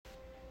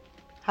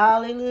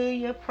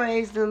Hallelujah.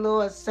 Praise the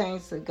Lord,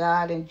 saints of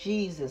God, in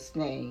Jesus'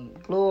 name.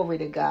 Glory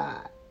to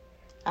God.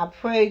 I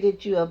pray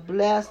that you are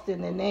blessed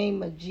in the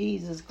name of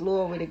Jesus.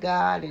 Glory to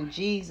God, in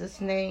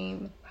Jesus'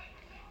 name.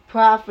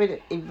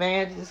 Prophet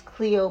Evangelist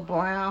Cleo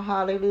Brown,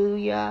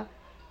 hallelujah.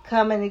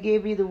 Coming to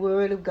give you the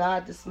word of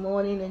God this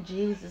morning in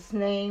Jesus'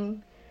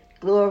 name.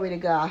 Glory to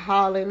God.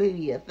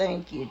 Hallelujah.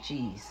 Thank you,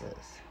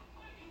 Jesus.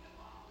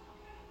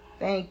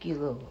 Thank you,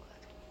 Lord.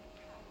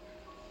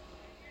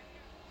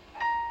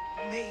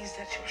 Amazed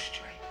at your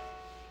strength.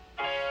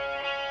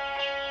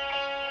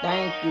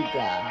 Thank you,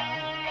 God.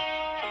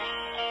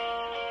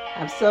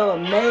 I'm so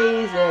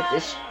amazed at the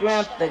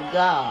strength of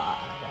God.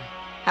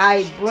 How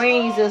He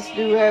brings us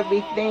through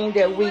everything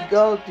that we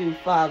go through,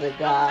 Father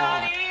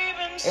God.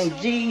 In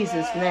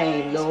Jesus'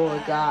 name,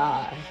 Lord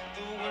God.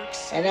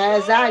 And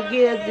as I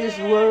give this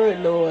word,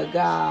 Lord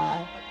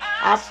God,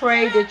 I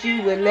pray that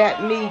you would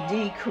let me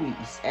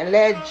decrease and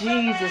let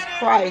Jesus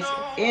Christ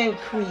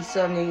increase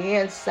on the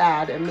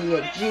inside of me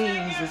in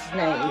Jesus'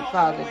 name,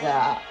 Father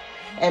God.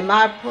 And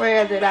my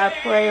prayer that I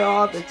pray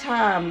all the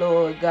time,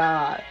 Lord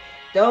God,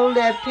 don't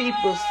let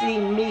people see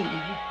me,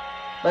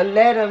 but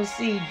let them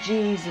see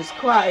Jesus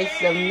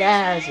Christ of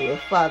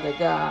Nazareth, Father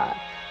God.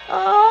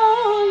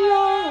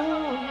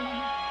 Oh,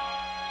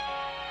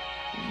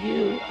 Lord,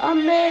 you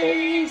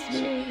amaze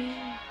me.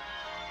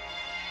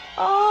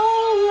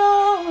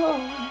 Oh,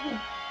 Lord,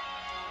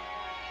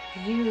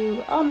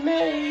 you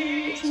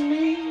amaze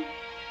me.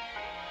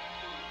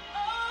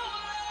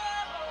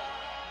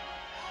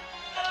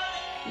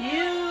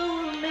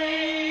 You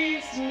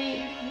amaze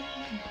me.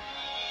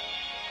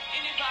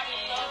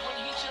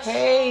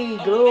 Hey,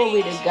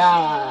 glory to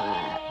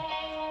God.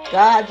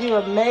 God, you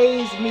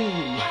amaze me.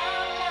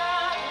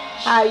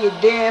 How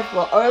you're there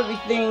for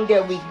everything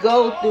that we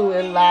go through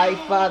in life,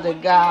 Father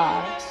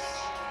God.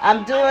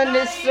 I'm doing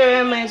this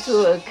sermon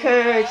to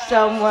encourage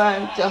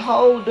someone to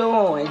hold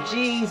on in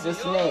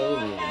Jesus'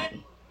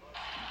 name.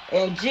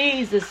 In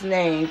Jesus'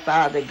 name,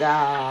 Father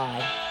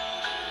God.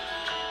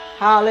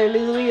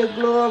 Hallelujah,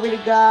 glory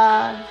to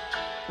God.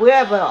 We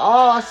have an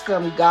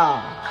awesome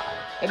God.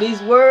 And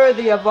He's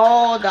worthy of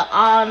all the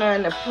honor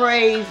and the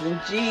praise in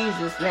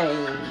Jesus'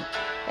 name.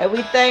 And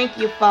we thank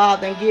you,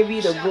 Father, and give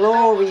you the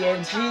glory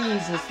in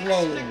Jesus'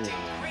 name.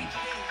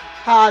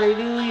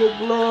 Hallelujah,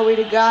 glory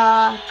to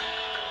God.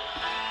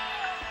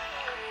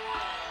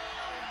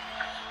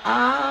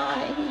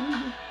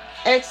 I'm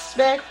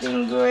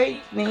expecting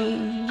great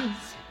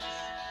things.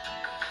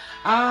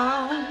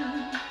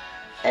 I'm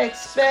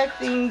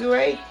expecting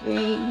great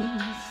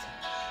things.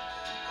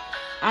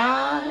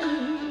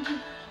 I'm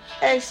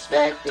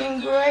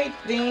expecting great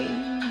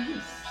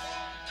things.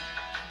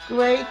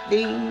 Great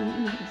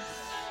things.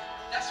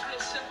 That's real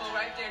simple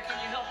right there. Can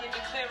you help me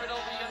declare it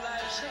over your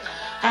lives?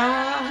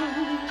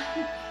 I'm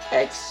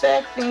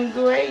expecting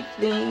great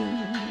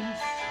things.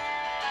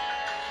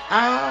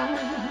 I'm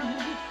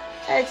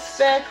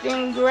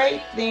expecting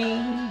great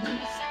things.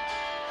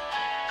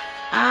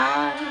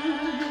 I'm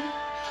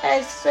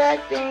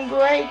expecting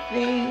great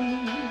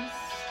things.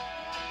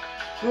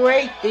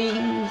 Great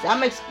things.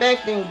 I'm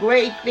expecting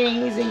great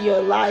things in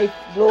your life.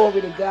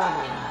 Glory to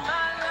God.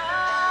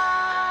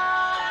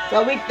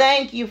 So we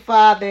thank you,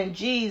 Father, in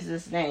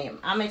Jesus' name.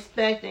 I'm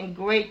expecting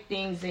great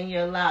things in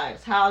your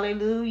lives.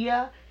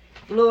 Hallelujah.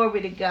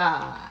 Glory to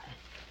God.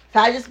 So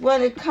I just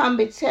want to come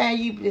and tell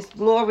you this,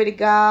 glory to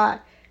God,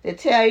 to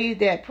tell you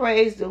that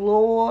praise the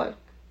Lord.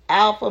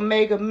 Alpha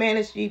Omega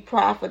Ministry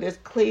Prophetess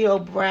Cleo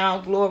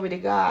Brown, glory to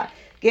God,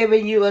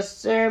 giving you a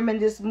sermon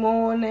this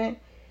morning.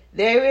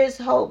 There is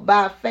hope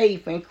by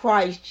faith in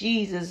Christ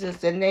Jesus is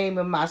the name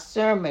of my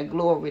sermon,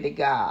 glory to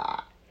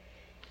God.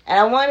 And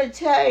I want to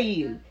tell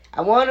you,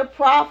 I want to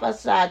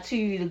prophesy to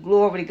you the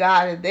glory to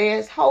God that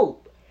there's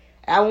hope.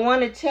 I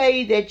want to tell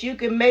you that you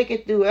can make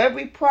it through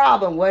every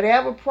problem,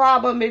 whatever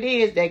problem it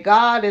is, that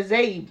God is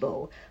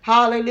able.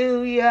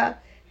 Hallelujah.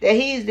 That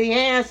He's the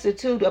answer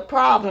to the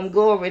problem,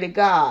 glory to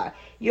God.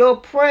 Your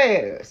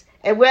prayers,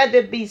 and whether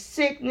it be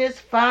sickness,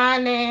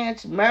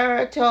 finance,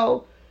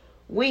 marital,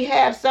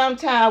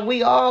 sometimes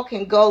we all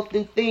can go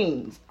through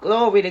things,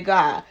 glory to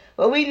God.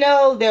 But we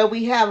know that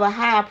we have a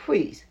high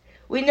priest.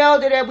 We know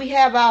that we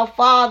have our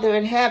Father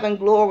in heaven,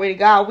 glory to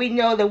God. We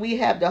know that we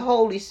have the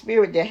Holy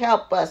Spirit to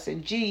help us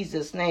in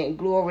Jesus' name,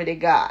 glory to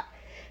God.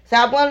 So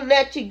I want to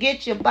let you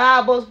get your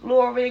Bibles,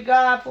 glory to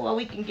God, before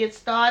we can get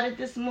started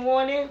this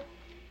morning.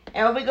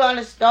 And we're going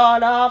to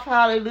start off,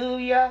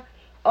 hallelujah,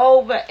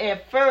 over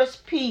at 1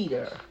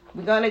 Peter.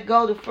 We're going to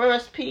go to 1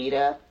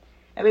 Peter,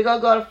 and we're going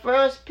to go to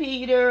 1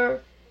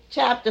 Peter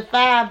chapter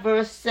 5,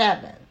 verse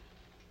 7.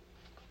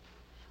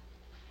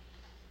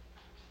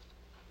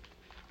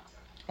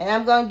 And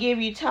I'm going to give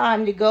you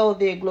time to go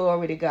there,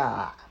 glory to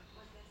God.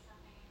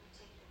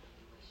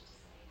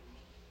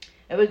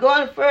 And we're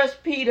going to 1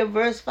 Peter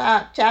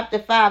chapter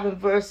 5 and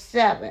verse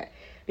 7.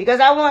 Because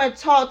I want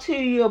to talk to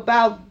you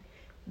about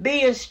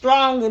being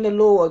strong in the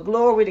Lord,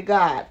 glory to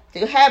God,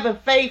 to having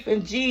faith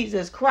in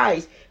Jesus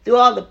Christ through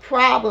all the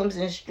problems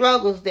and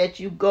struggles that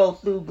you go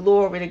through,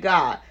 glory to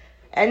God.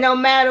 And no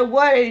matter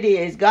what it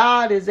is,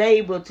 God is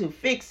able to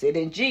fix it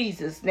in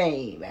Jesus'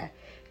 name.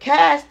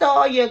 Cast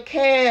all your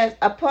cares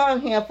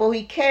upon him, for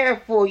he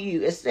cared for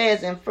you. It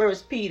says in 1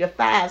 Peter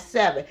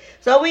 5:7.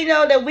 So we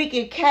know that we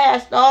can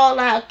cast all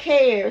our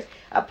cares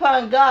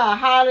upon God.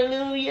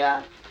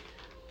 Hallelujah.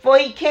 For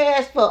he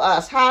cares for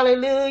us.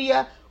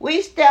 Hallelujah.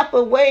 We step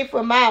away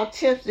from our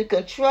attempts to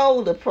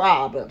control the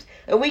problems,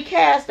 and we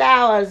cast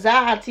our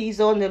anxieties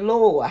on the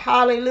Lord.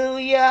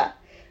 Hallelujah.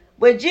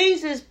 When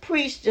Jesus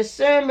preached the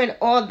Sermon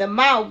on the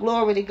Mount,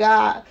 glory to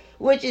God,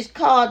 which is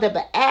called the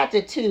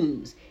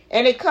Beatitudes,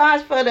 and it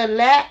comes from the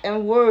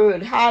Latin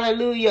word,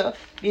 hallelujah,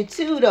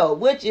 beatuto,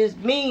 which is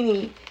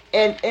meaning,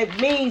 and it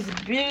means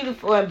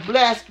beautiful and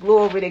blessed,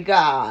 glory to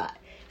God.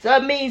 So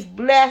it means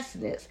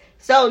blessedness.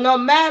 So no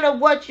matter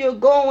what you're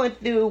going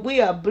through,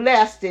 we are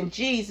blessed in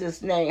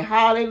Jesus' name.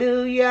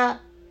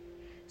 Hallelujah.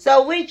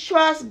 So we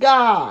trust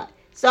God.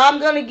 So I'm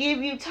going to give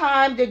you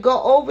time to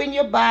go over in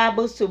your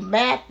Bibles to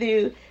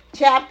Matthew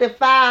chapter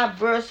 5,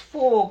 verse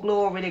 4,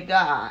 glory to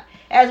God.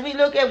 As we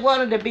look at one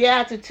of the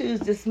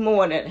Beatitudes this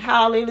morning.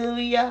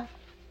 Hallelujah.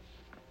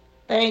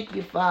 Thank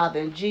you,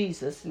 Father, in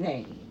Jesus'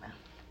 name.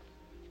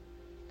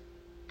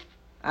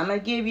 I'm going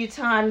to give you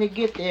time to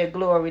get there,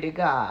 glory to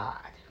God.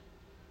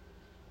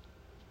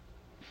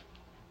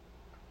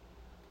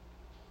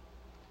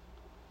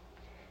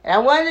 And I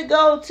want to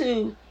go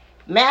to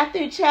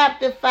Matthew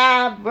chapter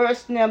 5,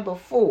 verse number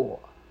 4.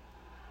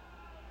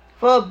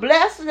 For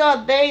blessed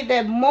are they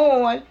that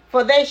mourn,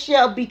 for they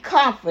shall be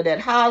comforted.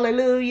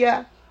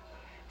 Hallelujah.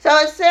 So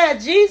it said,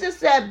 Jesus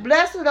said,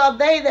 blessed are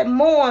they that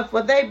mourn,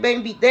 for they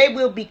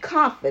will be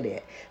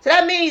comforted. So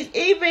that means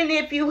even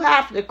if you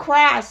have to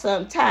cry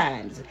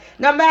sometimes,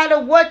 no matter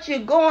what you're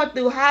going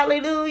through,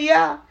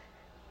 hallelujah,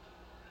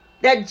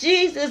 that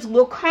Jesus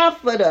will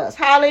comfort us.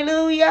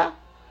 Hallelujah.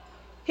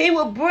 He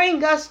will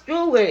bring us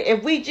through it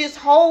if we just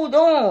hold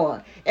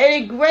on and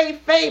in great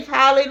faith.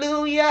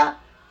 Hallelujah.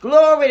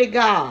 Glory to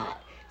God.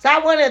 So I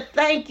want to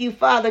thank you,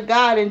 Father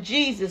God, in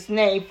Jesus'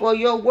 name for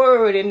your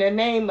word in the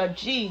name of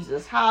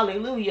Jesus.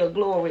 Hallelujah.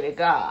 Glory to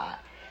God.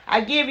 I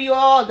give you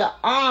all the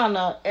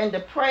honor and the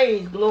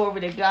praise.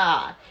 Glory to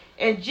God.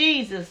 In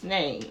Jesus'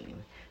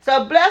 name.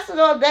 So blessed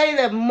are they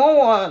that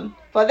mourn,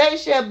 for they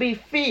shall be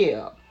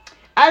filled.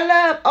 I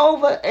love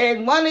over,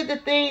 and one of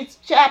the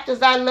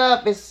chapters I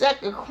love is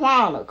 2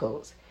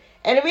 Chronicles.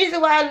 And the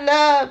reason why I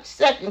love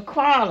 2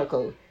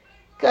 Chronicles,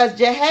 because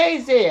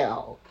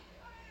Jehaziel,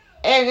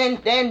 and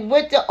then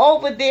went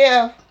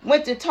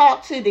to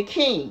talk to the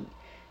king.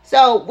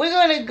 So we're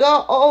going to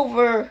go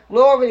over,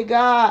 glory to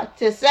God,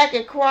 to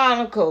 2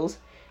 Chronicles,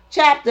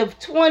 chapter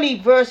 20,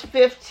 verse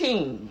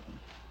 15.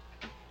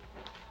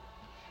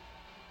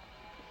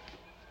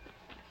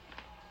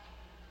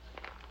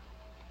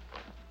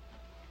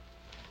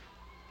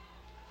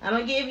 I'm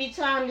going to give you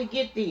time to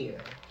get there.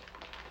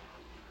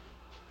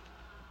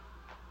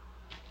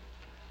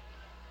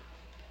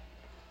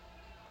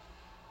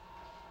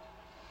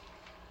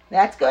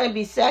 That's going to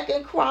be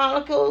 2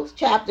 Chronicles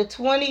chapter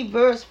 20,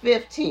 verse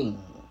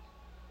 15.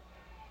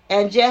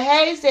 And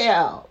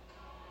Jehaziel,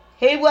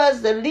 he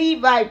was the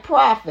Levite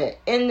prophet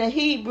in the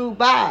Hebrew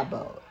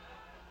Bible.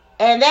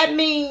 And that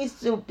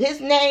means,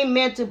 his name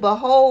meant to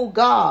behold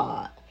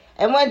God.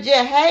 And when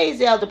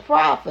Jehaziel the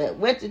prophet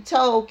went to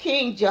tell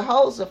King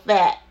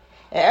Jehoshaphat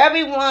and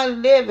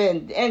everyone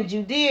living in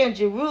Judea and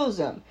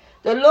Jerusalem,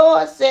 the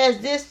Lord says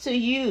this to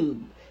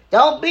you: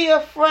 don't be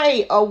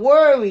afraid or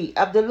worry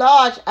of the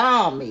large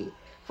army,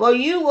 for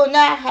you will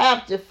not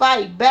have to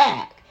fight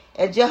back.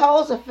 And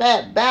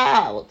Jehoshaphat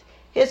bowed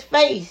his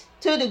face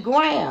to the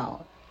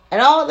ground,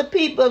 and all the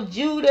people of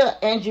Judah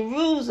and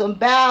Jerusalem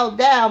bowed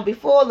down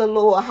before the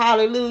Lord,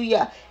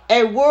 hallelujah,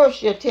 and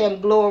worshiped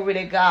him, glory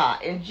to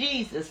God, in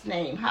Jesus'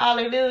 name,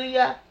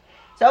 hallelujah.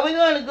 So we're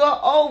going to go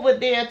over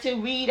there to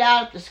read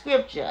out the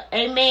scripture,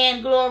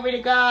 amen, glory to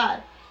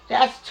God.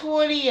 That's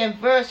 20 and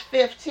verse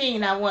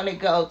 15 I want to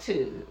go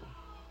to.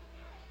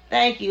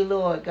 Thank you,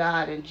 Lord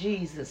God, in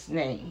Jesus'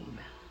 name.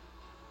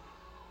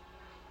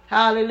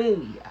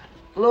 Hallelujah.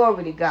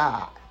 Glory to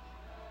God.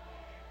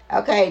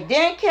 Okay,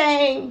 then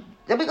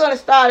we're going to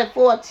start at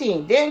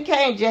 14. Then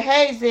came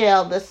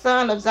Jehaziel, the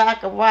son of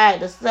Zechariah,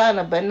 the son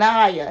of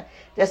Benaiah,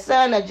 the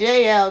son of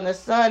Jael, and the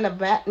son of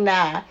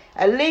Mattaniah,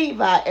 a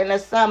Levite, and the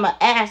son of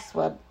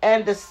Asaph,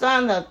 and the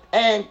son of,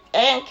 and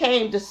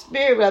came the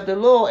Spirit of the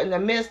Lord in the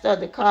midst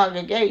of the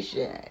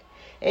congregation.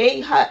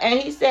 And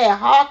he said,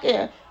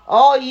 hearken,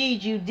 all ye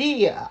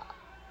Judea,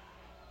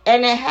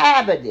 and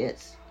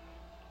inhabitants,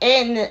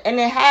 and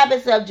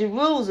inhabitants of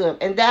Jerusalem,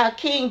 and thou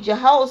King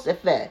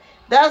Jehoshaphat,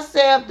 thus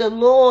saith the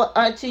Lord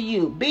unto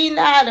you, be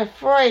not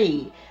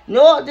afraid,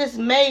 nor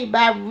dismayed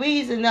by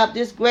reason of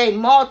this great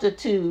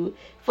multitude,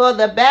 for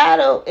the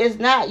battle is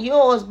not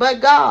yours,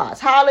 but God's.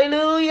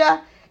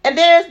 Hallelujah. And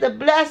there's the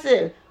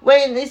blessing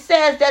when it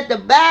says that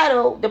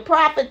the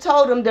prophet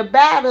told him the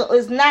battle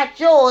is not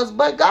yours,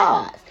 but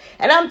God's.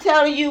 And I'm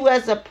telling you,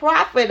 as a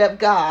prophet of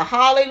God,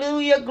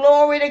 hallelujah,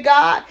 glory to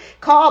God,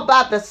 called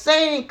by the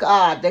same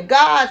God, the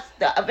God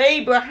of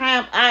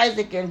Abraham,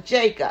 Isaac, and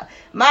Jacob,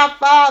 my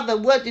Father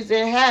which is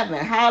in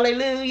heaven,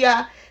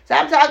 hallelujah. So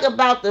I'm talking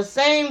about the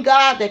same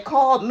God that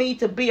called me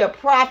to be a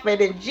prophet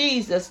in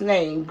Jesus'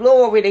 name,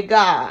 glory to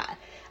God.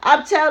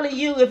 I'm telling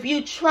you, if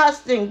you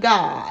trust in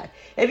God,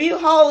 if you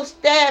hold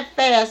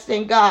steadfast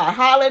in God,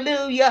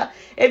 hallelujah,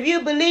 if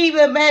you believe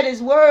him at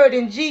his word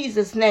in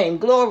Jesus' name,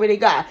 glory to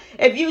God,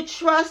 if you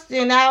trust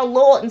in our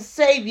Lord and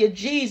Savior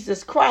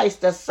Jesus Christ,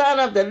 the Son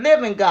of the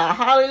living God,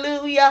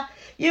 hallelujah,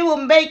 you will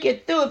make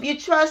it through. If you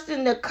trust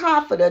in the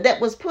comforter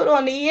that was put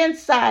on the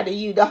inside of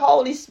you, the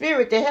Holy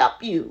Spirit to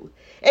help you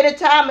in a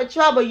time of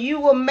trouble, you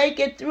will make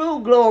it through,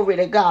 glory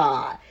to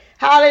God,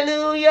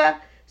 hallelujah.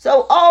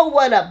 So, oh,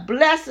 what a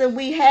blessing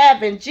we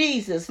have in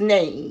Jesus'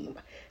 name.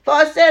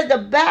 For it says the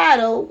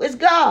battle is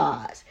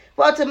God's.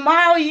 For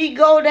tomorrow ye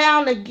go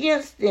down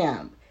against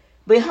them.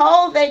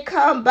 Behold, they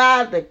come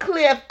by the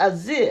cliff of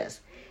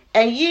Ziz,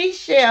 and ye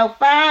shall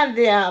find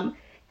them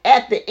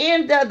at the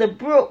end of the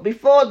brook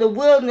before the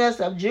wilderness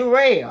of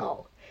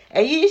Jeruel.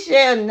 And ye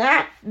shall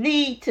not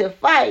need to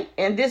fight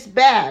in this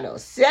battle.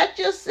 Set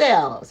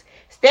yourselves,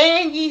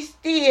 stand ye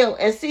still,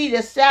 and see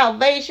the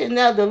salvation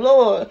of the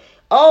Lord,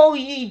 O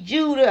ye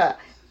Judah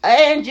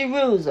and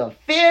Jerusalem.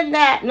 Fear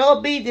not,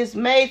 nor be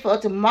dismayed, for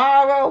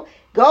tomorrow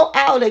go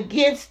out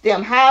against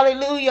them.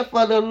 Hallelujah,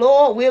 for the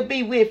Lord will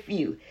be with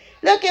you.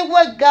 Look at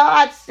what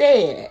God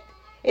said.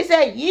 It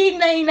said, ye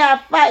may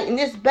not fight in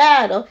this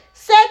battle.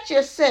 Set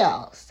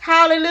yourselves,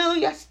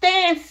 hallelujah,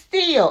 stand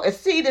still and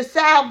see the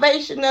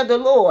salvation of the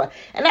Lord.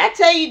 And I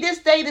tell you this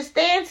day to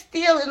stand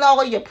still in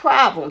all your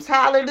problems,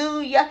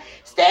 hallelujah.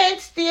 Stand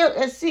still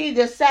and see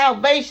the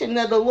salvation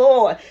of the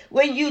Lord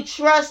when you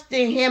trust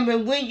in him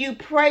and when you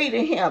pray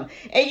to him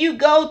and you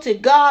go to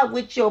God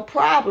with your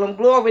problem,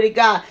 glory to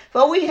God.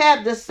 For we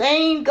have the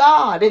same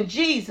God in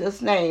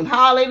Jesus' name,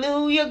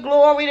 hallelujah,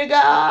 glory to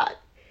God.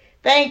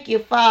 Thank you,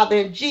 Father,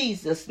 in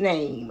Jesus'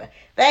 name.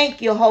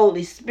 Thank you,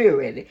 Holy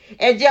Spirit.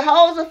 And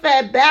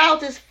Jehoshaphat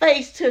bowed his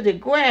face to the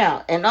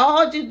ground, and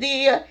all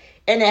Judea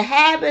and the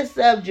inhabitants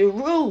of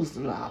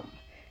Jerusalem,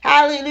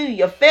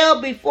 hallelujah, fell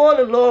before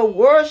the Lord,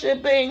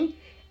 worshiping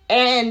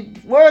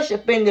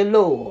the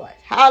Lord.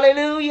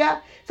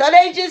 Hallelujah. So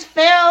they just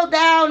fell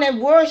down and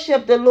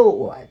worshiped the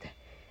Lord.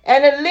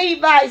 And the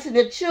Levites and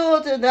the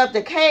children of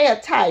the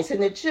Kehathites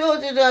and the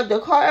children of the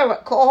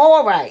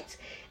Korhites,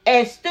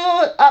 and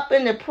stood up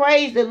and to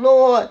praise the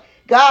Lord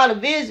God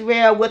of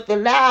Israel with a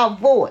loud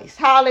voice.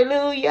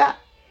 Hallelujah.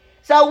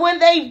 So when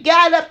they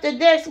got up the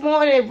next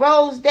morning and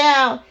rose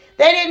down,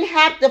 they didn't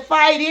have to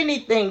fight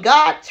anything.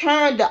 God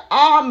turned the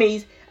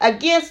armies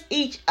against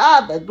each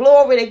other.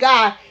 Glory to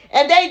God.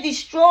 And they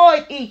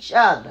destroyed each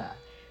other.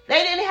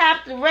 They didn't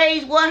have to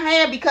raise one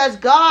hand because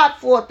God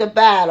fought the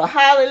battle.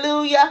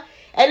 Hallelujah.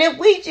 And if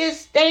we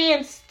just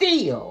stand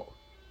still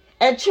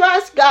and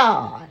trust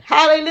God,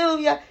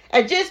 hallelujah,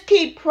 and just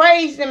keep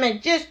praising him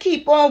and just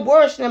keep on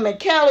worshiping him and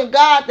telling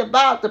God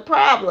about the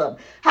problem,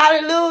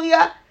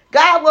 hallelujah,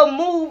 God will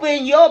move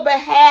in your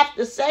behalf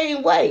the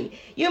same way.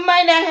 You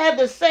might not have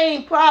the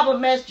same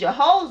problem as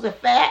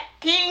Jehoshaphat,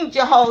 King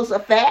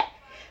Jehoshaphat,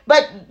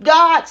 but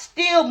God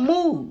still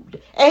moved.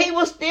 And he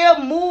will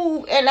still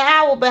move in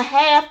our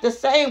behalf the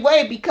same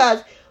way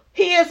because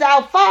he is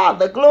our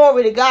Father,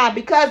 glory to God,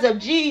 because of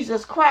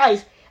Jesus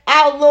Christ,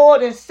 our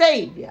Lord and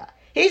Savior.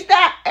 He's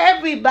not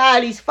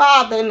everybody's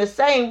Father in the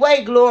same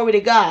way, glory to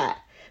God.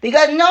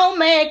 Because no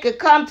man could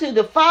come to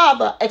the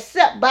Father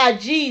except by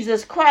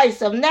Jesus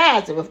Christ of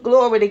Nazareth,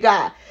 glory to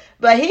God.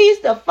 But he's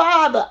the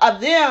Father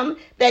of them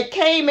that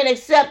came and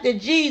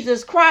accepted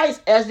Jesus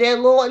Christ as their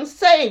Lord and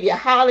Savior.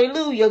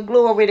 Hallelujah,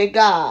 glory to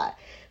God.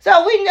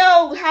 So we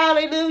know,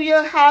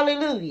 hallelujah,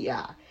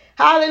 hallelujah,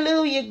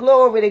 hallelujah,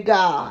 glory to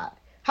God.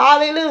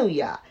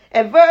 Hallelujah.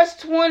 And verse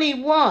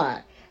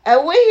 21,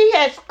 and when he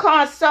has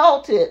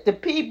consulted the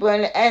people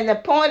and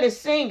appointed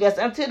singers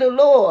unto the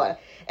Lord,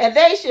 and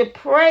they should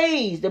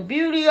praise the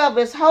beauty of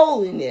his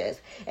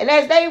holiness. And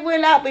as they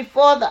went out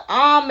before the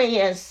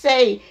army and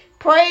say,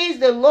 praise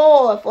the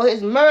Lord, for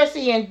his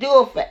mercy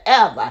endure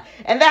forever.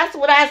 And that's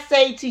what I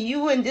say to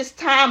you in this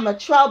time of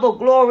trouble,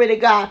 glory to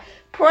God.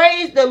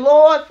 Praise the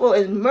Lord, for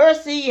his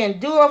mercy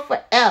endure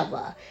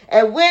forever.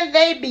 And when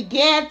they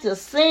began to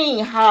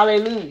sing,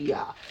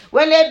 hallelujah,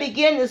 when they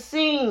began to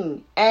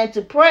sing and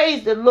to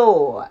praise the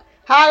Lord,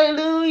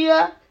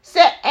 hallelujah,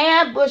 set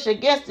ambush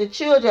against the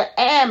children of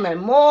Ammon,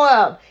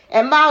 Moab,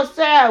 and Mount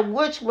Seir,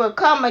 which were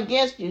come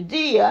against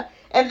Judea,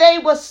 and they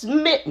were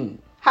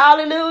smitten.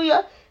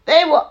 Hallelujah.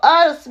 They were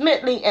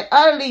ultimately and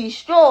utterly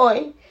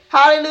destroyed.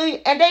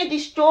 Hallelujah. And they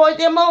destroyed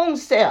their own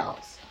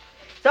selves.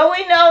 So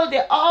we know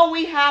that all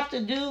we have to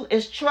do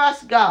is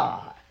trust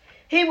God.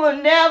 He will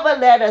never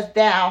let us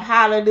down.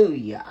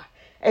 Hallelujah.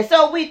 And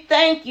so we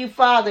thank you,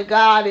 Father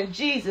God, in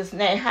Jesus'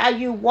 name, how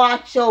you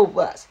watch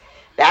over us.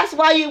 That's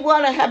why you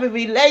want to have a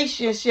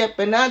relationship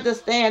and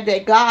understand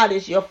that God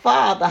is your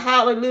Father.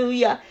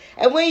 Hallelujah.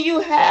 And when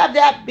you have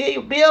that,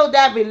 build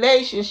that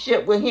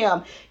relationship with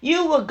him,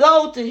 you will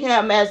go to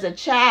him as a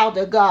child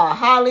of God.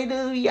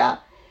 Hallelujah.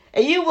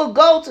 And you will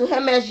go to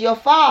him as your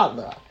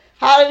Father.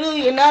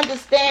 Hallelujah. And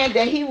understand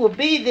that he will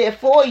be there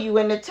for you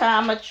in the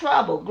time of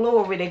trouble.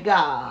 Glory to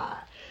God.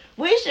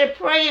 We should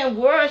pray and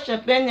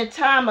worship in the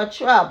time of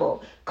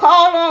trouble.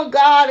 Call on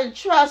God and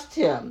trust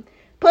him.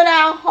 Put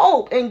our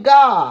hope in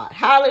God.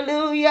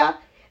 Hallelujah.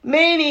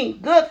 Many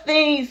good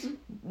things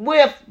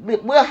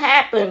will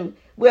happen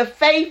with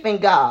faith in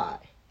God.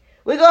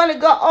 We're going to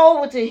go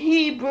over to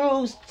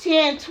Hebrews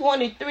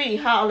 10:23.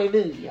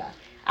 Hallelujah.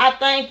 I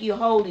thank you,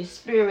 Holy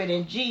Spirit,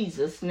 in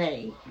Jesus'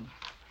 name.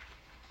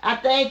 I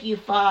thank you,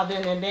 Father,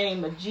 in the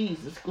name of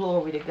Jesus.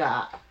 Glory to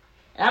God.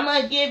 And I'm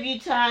going to give you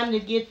time to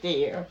get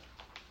there.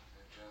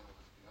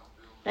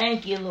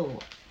 Thank you,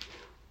 Lord.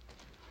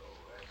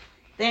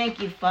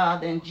 Thank you,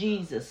 Father, in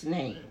Jesus'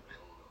 name.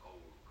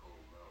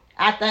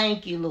 I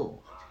thank you, Lord.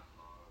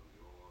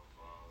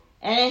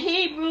 And in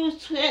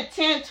Hebrews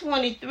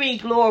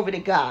 10:23, glory to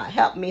God.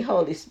 Help me,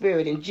 Holy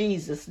Spirit, in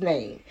Jesus'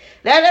 name.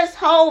 Let us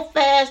hold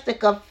fast the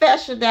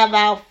confession of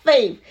our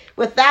faith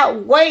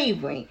without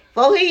wavering,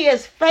 for he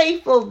is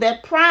faithful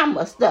that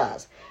promised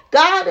us.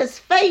 God is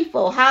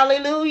faithful.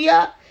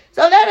 Hallelujah.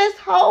 So let us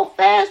hold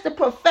fast the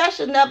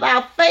profession of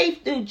our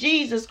faith through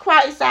Jesus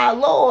Christ our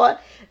Lord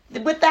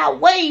without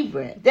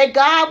wavering, that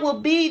God will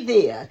be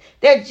there.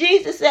 That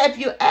Jesus said, if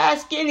you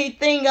ask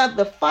anything of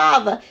the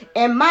Father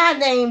in my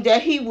name,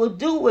 that he will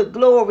do it.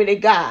 Glory to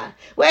God.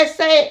 Where it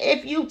say,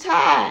 if you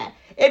tired,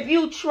 if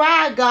you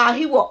try God,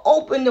 he will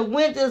open the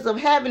windows of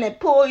heaven and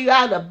pour you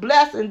out a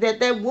blessing that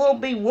there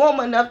won't be room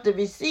enough to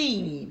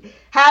receive.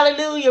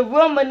 Hallelujah.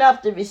 Room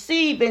enough to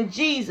receive in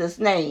Jesus'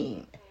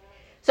 name.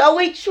 So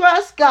we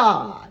trust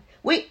God.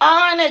 We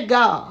honor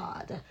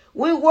God.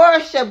 We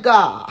worship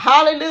God.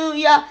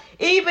 Hallelujah.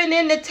 Even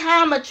in the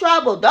time of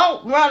trouble,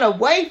 don't run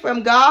away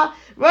from God.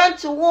 Run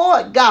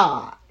toward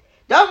God.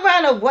 Don't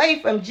run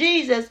away from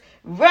Jesus.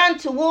 Run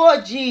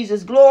toward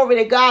Jesus. Glory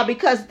to God,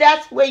 because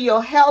that's where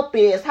your help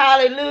is.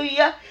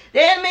 Hallelujah.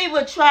 The enemy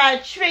will try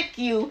and trick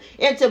you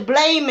into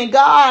blaming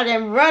God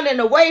and running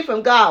away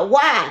from God.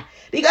 Why?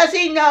 Because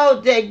he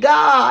knows that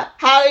God,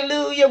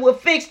 hallelujah, will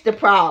fix the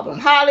problem.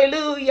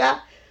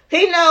 Hallelujah.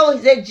 He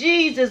knows that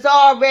Jesus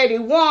already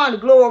won.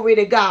 Glory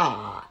to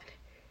God.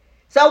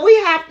 So we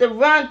have to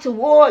run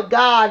toward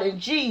God in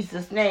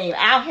Jesus' name.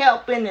 Our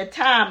help in the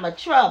time of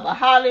trouble.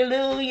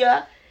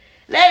 Hallelujah.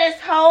 Let us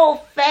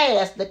hold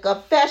fast the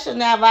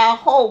confession of our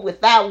hope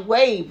without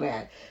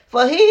wavering.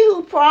 For he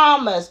who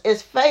promised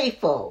is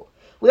faithful.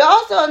 We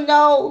also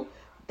know,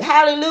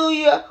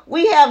 hallelujah,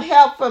 we have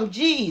help from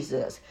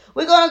Jesus.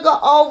 We're going to go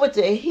over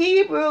to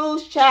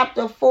Hebrews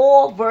chapter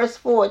 4, verse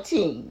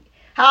 14.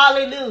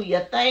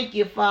 Hallelujah. Thank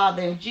you,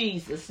 Father, in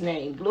Jesus'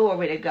 name.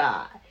 Glory to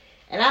God.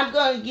 And I'm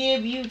going to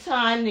give you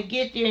time to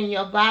get there in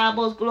your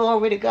Bibles.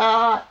 Glory to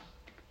God.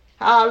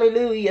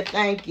 Hallelujah.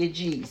 Thank you,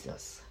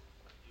 Jesus.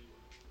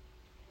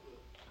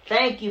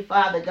 Thank you,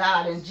 Father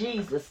God, in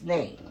Jesus'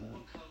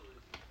 name.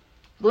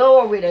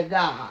 Glory to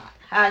God.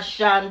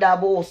 Hashanda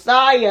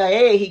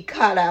Bosaya,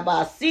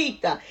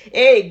 Hikarabasita.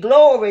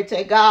 Glory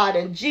to God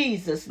in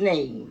Jesus'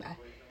 name.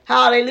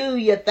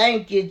 Hallelujah.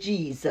 Thank you,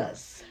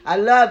 Jesus. I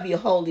love you,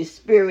 Holy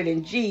Spirit,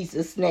 in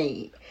Jesus'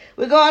 name.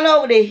 We're going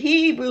over to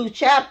Hebrews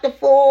chapter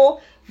 4,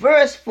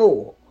 verse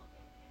 4.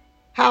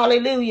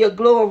 Hallelujah.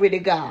 Glory to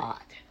God.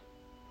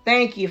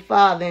 Thank you,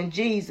 Father, in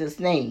Jesus'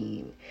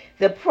 name.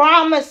 The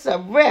promise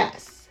of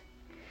rest.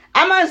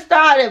 I'm going to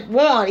start at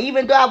 1,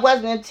 even though I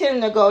wasn't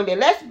intending to go there.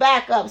 Let's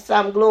back up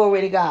some.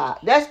 Glory to God.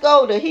 Let's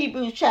go to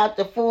Hebrews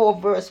chapter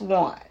 4, verse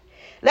 1.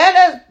 Let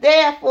us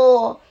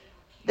therefore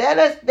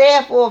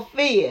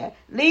fear,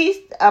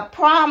 lest a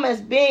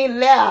promise being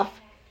left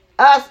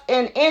us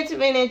in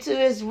entering into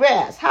his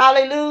rest.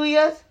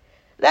 Hallelujah.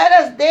 Let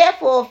us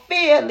therefore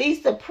fear,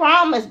 lest the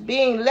promise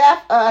being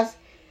left us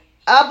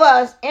of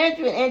us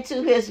entering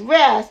into his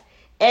rest,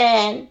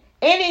 and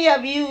any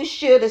of you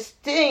should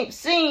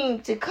seem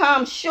to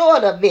come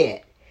short of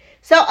it.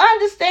 So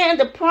understand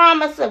the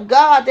promise of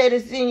God that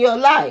is in your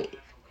life.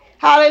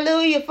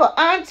 Hallelujah. For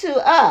unto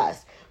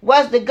us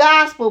was the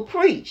gospel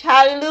preached.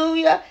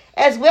 Hallelujah.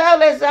 As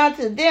well as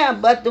unto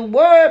them. But the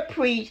word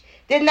preached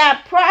did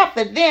not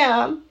profit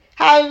them.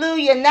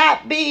 Hallelujah.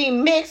 Not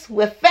being mixed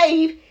with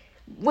faith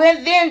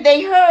when then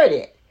they heard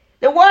it.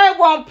 The word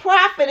won't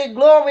profit it,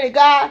 glory to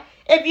God,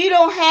 if you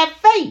don't have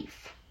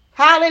faith.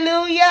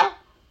 Hallelujah.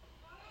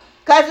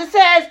 Because it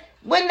says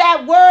when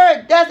that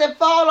word doesn't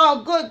fall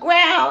on good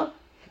ground,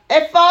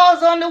 it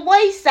falls on the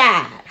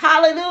wayside.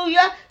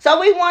 Hallelujah. So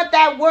we want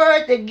that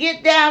word to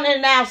get down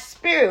in our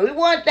spirit. We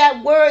want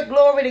that word,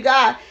 glory to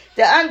God,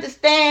 to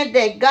understand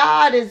that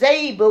God is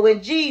able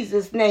in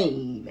Jesus'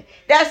 name.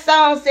 That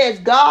song says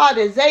God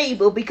is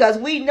able because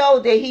we know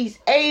that he's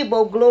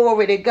able,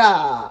 glory to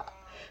God.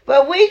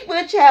 But we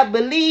which have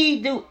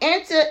believed do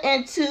enter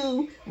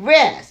into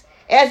rest.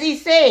 As he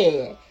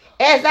said,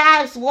 as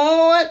I've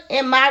sworn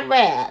in my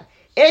wrath,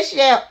 it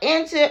shall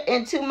enter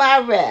into my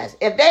rest.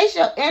 If they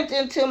shall enter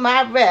into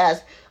my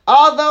rest,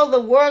 although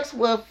the works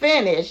were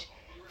finished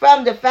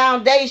from the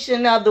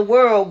foundation of the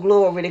world,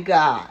 glory to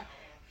God.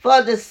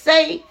 For he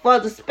spake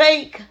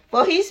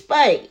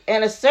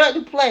in a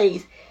certain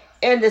place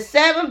in the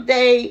seventh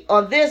day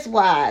on this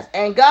wise,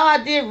 and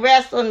God did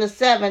rest on the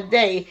seventh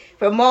day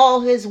from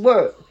all his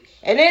work.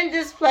 And in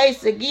this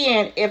place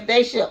again, if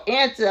they shall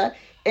enter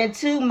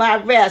into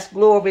my rest,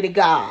 glory to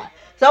God.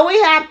 So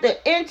we have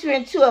to enter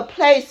into a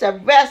place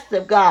of rest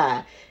of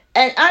God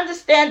and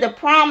understand the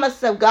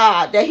promise of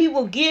God that he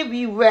will give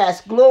you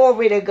rest,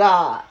 glory to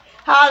God.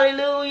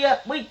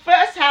 Hallelujah. We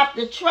first have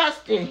to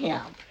trust in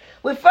him.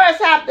 We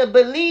first have to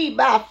believe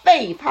by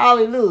faith.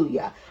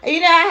 Hallelujah. And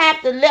you don't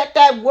have to let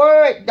that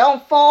word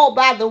don't fall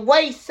by the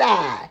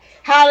wayside.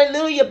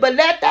 Hallelujah. But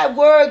let that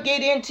word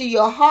get into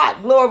your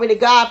heart. Glory to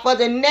God. For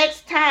the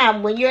next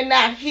time when you're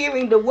not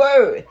hearing the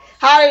word.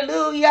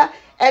 Hallelujah.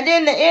 And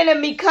then the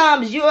enemy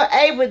comes, you're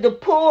able to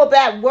pull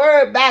that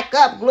word back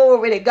up.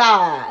 Glory to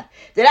God.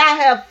 That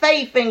I have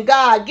faith in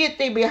God. Get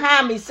thee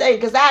behind me, Satan,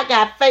 because I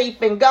got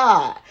faith in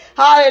God.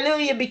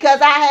 Hallelujah.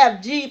 Because I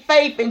have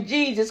faith in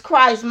Jesus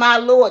Christ, my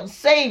Lord and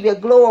Savior.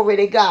 Glory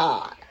to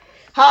God.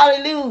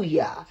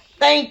 Hallelujah.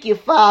 Thank you,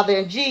 Father,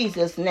 in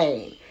Jesus'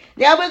 name.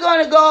 Now we're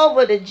going to go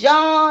over to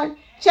John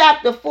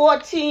chapter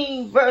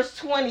 14, verse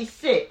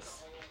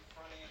 26.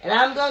 And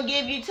I'm going to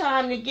give you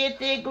time to get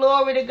there.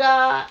 Glory to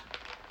God.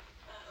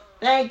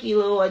 Thank you,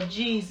 Lord,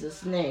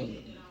 Jesus'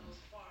 name.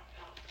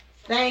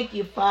 Thank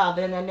you,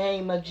 Father, in the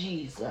name of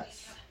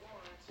Jesus.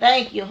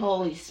 Thank you,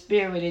 Holy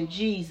Spirit, in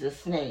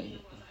Jesus' name.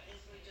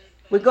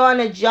 We're going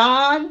to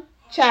John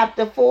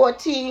chapter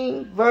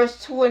 14,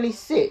 verse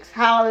 26.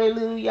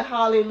 Hallelujah,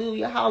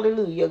 hallelujah,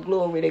 hallelujah.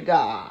 Glory to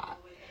God.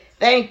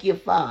 Thank you,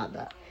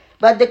 Father.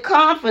 But the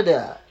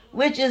Comforter,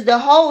 which is the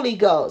Holy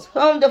Ghost,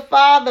 whom the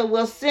Father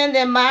will send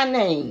in my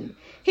name,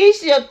 he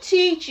shall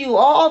teach you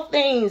all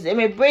things and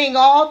will bring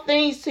all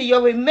things to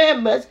your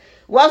remembrance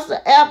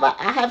whatsoever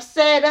I have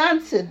said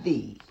unto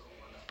thee.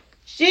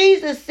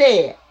 Jesus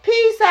said,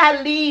 peace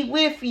I leave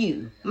with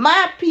you,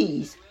 my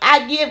peace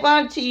I give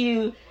unto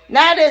you,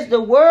 not as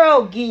the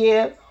world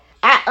give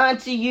I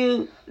unto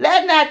you.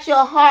 Let not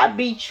your heart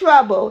be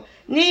troubled,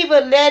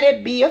 neither let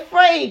it be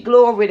afraid.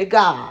 Glory to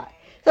God.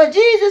 So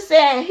Jesus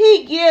said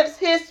he gives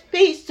his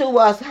peace to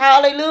us.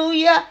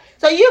 Hallelujah.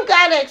 So you've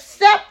got to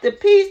accept the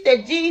peace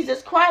that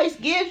Jesus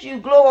Christ gives you.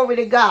 Glory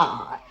to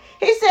God.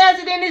 He says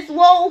it in his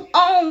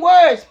own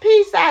words.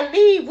 Peace I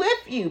leave with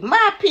you,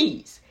 my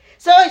peace.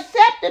 So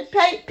accept the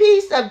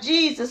peace of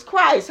Jesus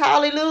Christ.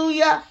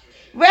 Hallelujah.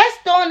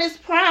 Rest on his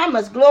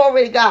promise.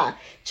 Glory to God.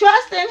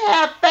 Trust and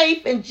have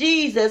faith in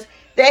Jesus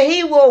that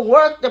he will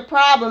work the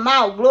problem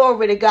out.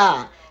 Glory to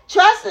God.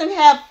 Trust and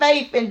have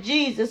faith in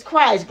Jesus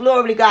Christ.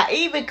 Glory to God.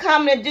 Even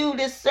coming to do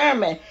this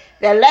sermon.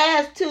 The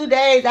last 2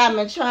 days I've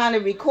been trying to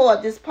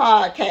record this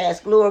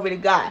podcast. Glory to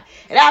God.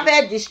 And I've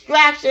had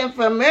distraction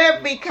from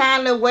every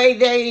kind of way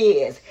there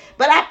is.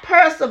 But I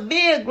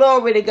persevere.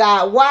 Glory to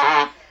God.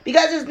 Why?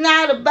 Because it's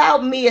not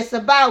about me. It's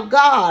about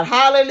God.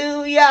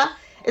 Hallelujah.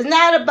 It's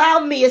not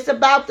about me. It's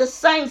about the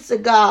saints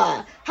of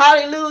God.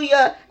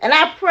 Hallelujah. And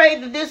I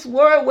pray that this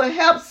word will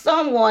help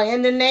someone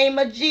in the name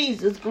of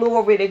Jesus.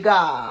 Glory to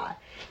God.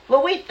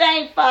 But we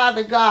thank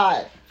Father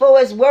God for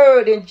his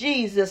word in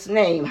Jesus'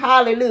 name.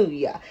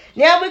 Hallelujah.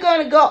 Now we're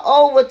going to go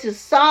over to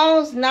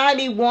Psalms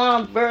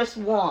 91 verse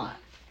 1.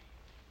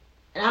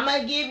 And I'm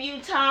going to give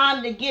you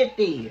time to get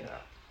there.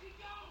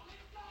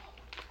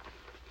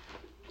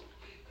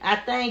 I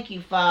thank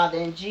you, Father,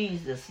 in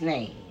Jesus'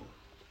 name.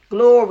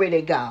 Glory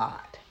to God.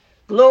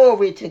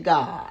 Glory to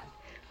God.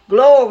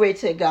 Glory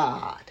to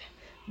God.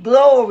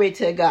 Glory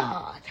to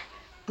God.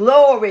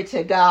 Glory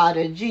to God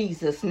in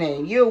Jesus'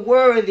 name. You're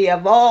worthy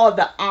of all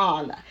the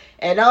honor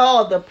and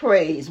all the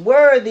praise.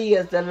 Worthy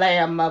is the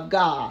Lamb of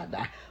God.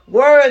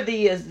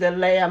 Worthy is the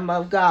Lamb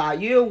of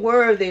God. You're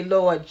worthy,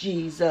 Lord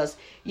Jesus.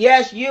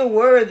 Yes, you're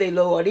worthy,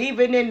 Lord.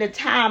 Even in the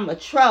time of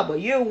trouble,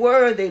 you're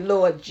worthy,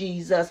 Lord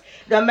Jesus.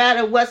 No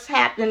matter what's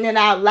happening in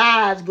our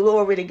lives,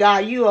 glory to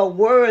God, you are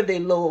worthy,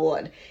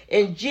 Lord.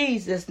 In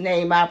Jesus'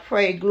 name I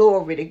pray,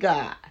 glory to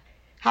God.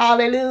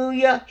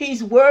 Hallelujah.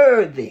 He's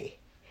worthy.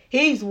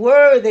 He's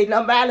worthy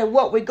no matter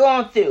what we're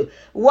going through.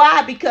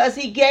 Why? Because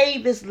he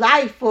gave his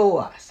life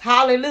for us.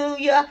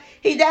 Hallelujah.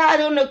 He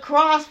died on the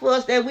cross for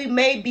us that we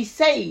may be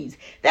saved.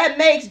 That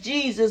makes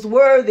Jesus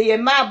worthy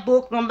in my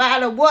book no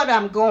matter what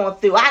I'm going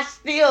through. I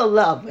still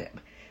love him.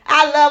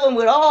 I love him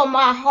with all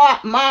my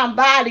heart, mind,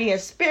 body, and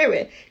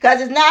spirit.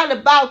 Because it's not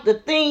about the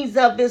things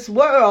of this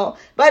world,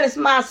 but it's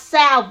my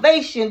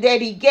salvation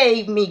that he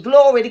gave me.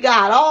 Glory to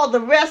God. All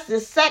the rest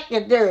is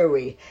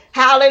secondary.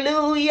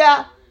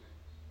 Hallelujah.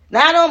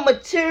 Not on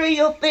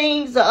material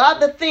things or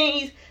other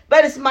things,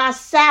 but it's my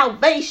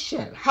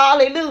salvation.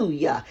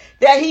 Hallelujah.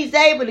 That he's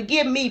able to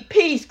give me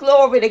peace.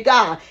 Glory to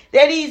God.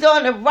 That he's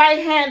on the right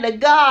hand of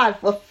God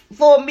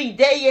for me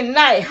day and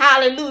night.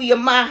 Hallelujah.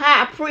 My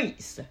high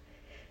priest.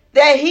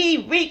 That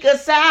he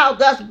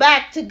reconciled us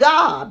back to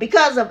God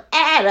because of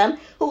Adam,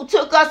 who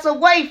took us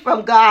away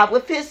from God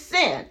with his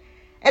sin.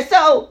 And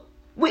so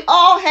we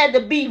all had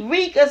to be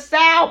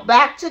reconciled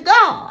back to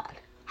God.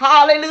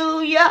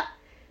 Hallelujah.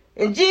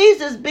 And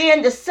Jesus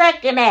being the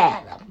second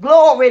Adam.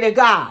 Glory to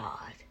God.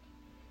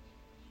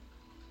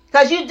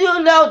 Because you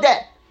do know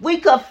that we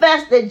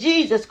confess that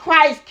Jesus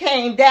Christ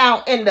came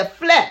down in the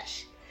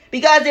flesh.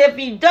 Because if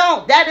you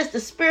don't, that is the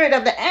spirit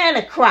of the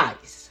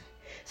Antichrist.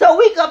 So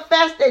we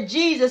confess that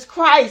Jesus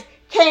Christ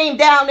came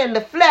down in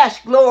the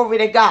flesh. Glory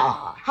to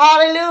God.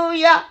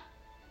 Hallelujah.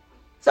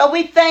 So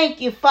we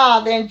thank you,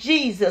 Father, in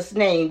Jesus'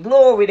 name.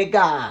 Glory to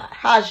God.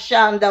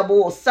 Hashanda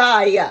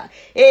Bosaya.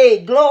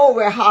 Hey,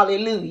 glory,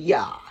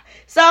 hallelujah.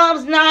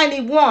 Psalms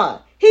 91.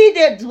 He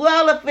that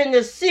dwelleth in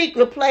the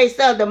secret place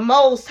of the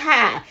Most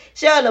High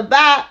shall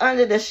abide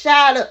under the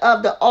shadow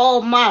of the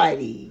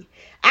Almighty.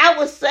 I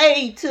will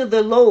say to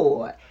the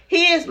Lord,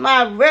 He is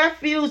my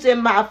refuge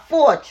and my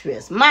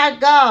fortress, my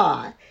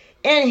God.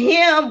 In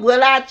Him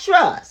will I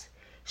trust.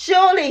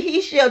 Surely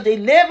He shall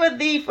deliver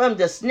thee from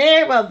the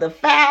snare of the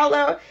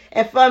fowler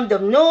and from the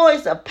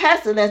noise of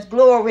pestilence.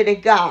 Glory to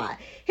God.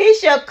 He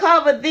shall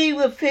cover thee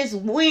with His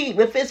wings,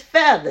 with His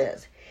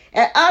feathers,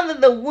 and under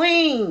the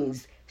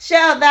wings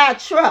shall thou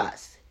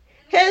trust.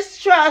 His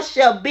trust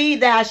shall be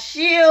thy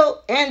shield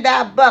and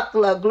thy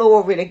buckler.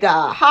 Glory to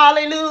God.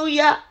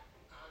 Hallelujah.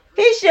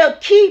 He shall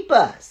keep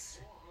us.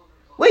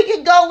 We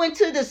can go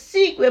into the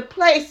secret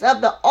place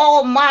of the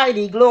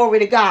Almighty. Glory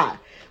to God.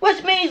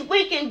 Which means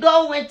we can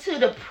go into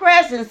the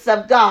presence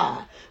of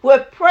God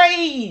with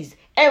praise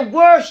and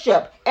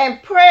worship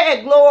and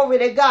prayer. Glory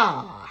to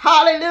God.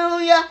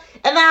 Hallelujah.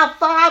 And our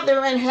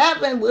Father in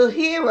heaven will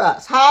hear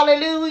us.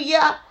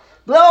 Hallelujah.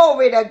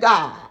 Glory to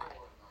God.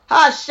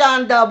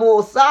 Hashanda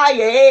Bosaya.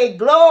 Hey,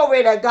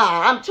 glory to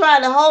God. I'm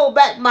trying to hold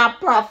back my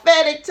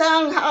prophetic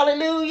tongue.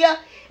 Hallelujah.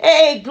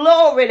 Hey,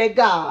 glory to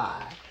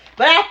God.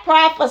 But I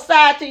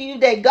prophesy to you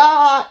that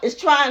God is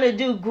trying to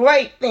do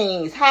great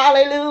things.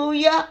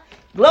 Hallelujah.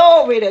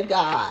 Glory to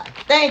God.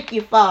 Thank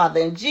you,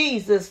 Father, in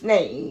Jesus'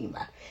 name.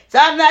 So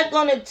I'm not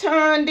going to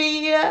turn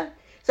there.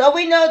 So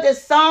we know that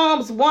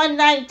Psalms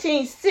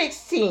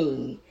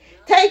 119:16.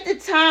 Take the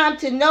time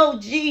to know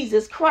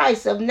Jesus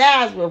Christ of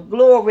Nazareth.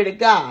 Glory to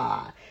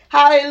God.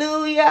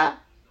 Hallelujah.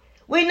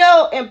 We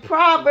know in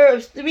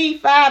Proverbs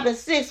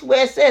 3:5-6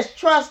 where it says,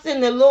 trust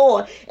in the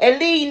Lord and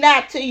lean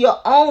not to your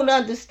own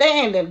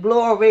understanding.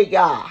 Glory to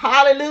God.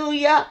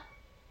 Hallelujah.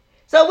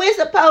 So we're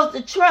supposed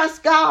to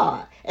trust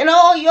God. In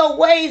all your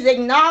ways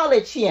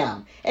acknowledge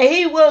Him, and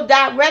He will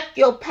direct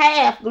your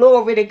path.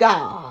 Glory to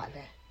God.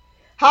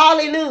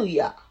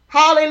 Hallelujah.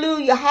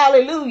 Hallelujah.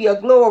 Hallelujah.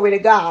 Glory to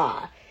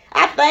God.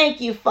 I thank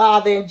you,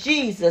 Father, in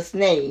Jesus'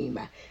 name.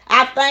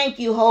 I thank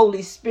you,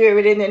 Holy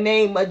Spirit, in the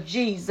name of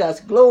Jesus.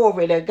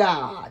 Glory to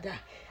God.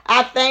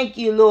 I thank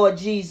you, Lord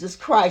Jesus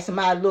Christ,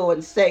 my Lord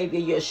and Savior,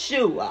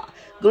 Yeshua.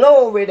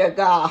 Glory to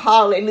God.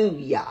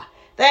 Hallelujah.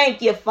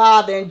 Thank you,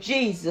 Father, in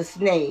Jesus'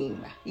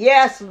 name.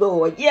 Yes,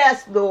 Lord.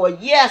 Yes, Lord.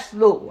 Yes,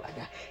 Lord.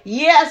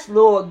 Yes,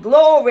 Lord.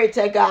 Glory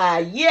to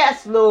God.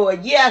 Yes,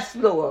 Lord. Yes,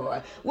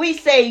 Lord. We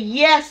say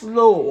yes,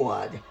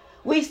 Lord.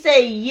 We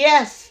say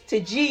yes to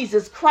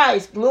Jesus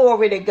Christ.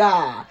 Glory to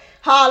God.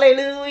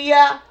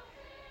 Hallelujah.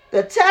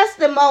 The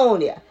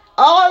testimony.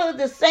 All of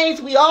the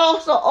saints, we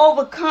also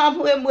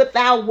overcome Him with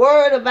our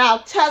word of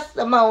our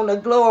testimony.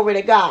 Glory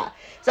to God.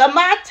 So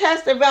my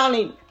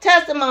testimony,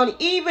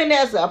 even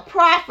as a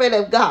prophet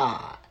of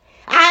God,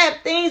 I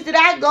have things that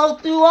I go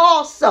through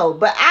also,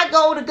 but I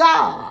go to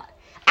God.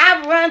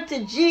 I run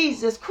to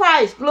Jesus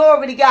Christ.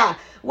 Glory to God.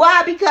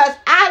 Why? Because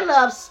I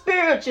love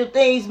spiritual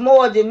things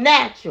more than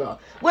natural,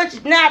 which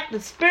is not the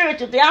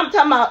spiritual thing. I'm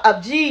talking about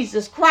of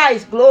Jesus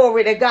Christ.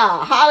 Glory to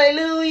God.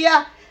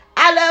 Hallelujah.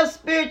 I love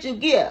spiritual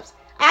gifts.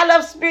 I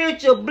love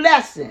spiritual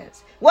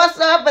blessings.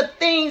 Whatsoever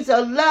things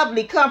are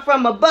lovely come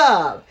from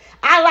above.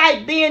 I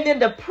like being in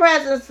the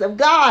presence of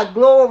God.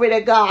 Glory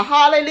to God.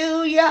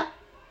 Hallelujah.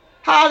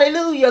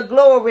 Hallelujah.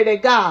 Glory to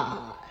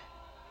God.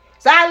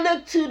 So I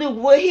look to the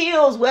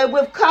hills where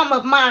will come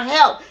of my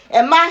help,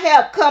 and my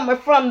help coming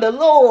from the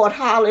Lord.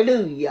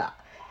 Hallelujah.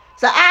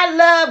 So I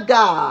love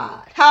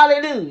God.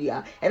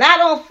 Hallelujah. And I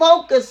don't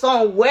focus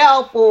on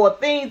wealth or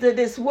things of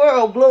this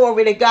world.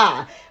 Glory to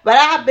God. But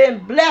I've been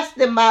blessed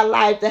in my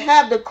life to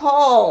have the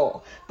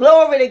call.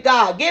 Glory to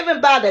God.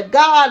 Given by the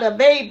God of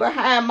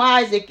Abraham,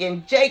 Isaac,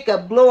 and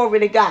Jacob.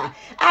 Glory to God.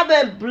 I've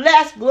been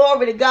blessed.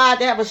 Glory to God.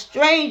 To have a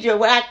stranger,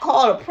 what I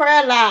call a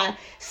prayer line,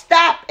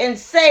 stop and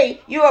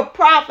say, you're a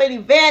prophet,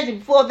 evangelist,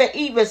 before they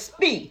even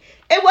speak.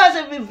 It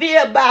wasn't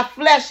revealed by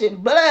flesh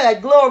and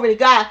blood, glory to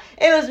God.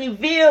 It was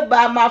revealed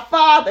by my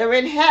Father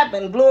in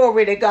heaven,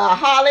 glory to God.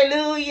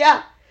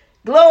 Hallelujah.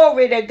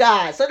 Glory to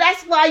God. So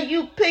that's why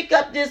you pick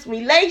up this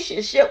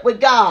relationship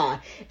with God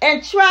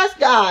and trust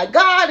God.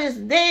 God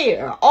is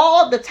there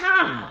all the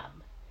time.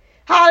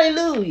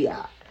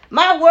 Hallelujah.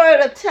 My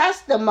word of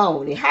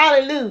testimony.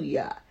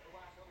 Hallelujah.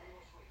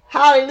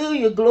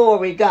 Hallelujah.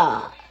 Glory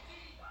God.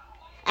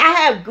 I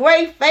have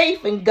great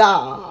faith in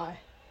God.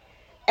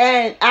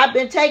 And I've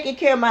been taking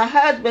care of my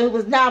husband who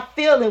was not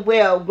feeling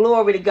well.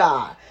 Glory to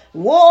God.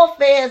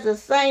 Warfare is a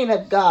saint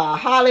of God.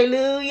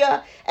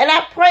 Hallelujah. And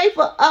I pray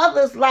for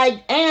others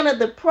like Anna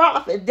the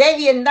prophet,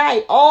 day and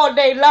night, all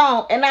day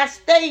long. And I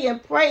stay in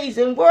praise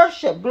and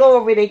worship.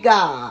 Glory to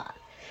God.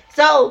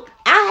 So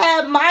I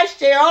have my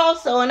share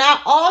also, and I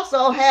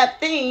also have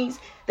things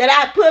that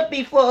I put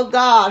before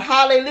God,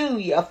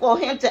 hallelujah, for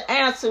him to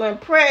answer in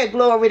prayer,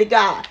 glory to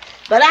God.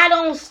 But I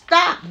don't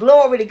stop,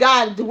 glory to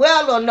God, and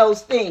dwell on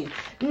those things.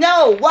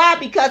 No, why?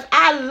 Because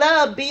I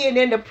love being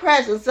in the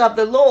presence of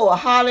the Lord,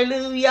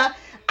 hallelujah.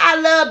 I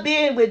love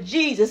being with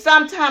Jesus.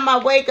 Sometimes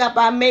I wake up,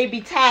 I may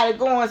be tired of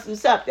going through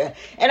something,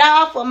 and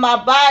I offer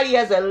my body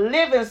as a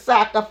living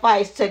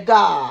sacrifice to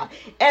God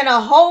and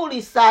a holy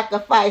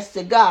sacrifice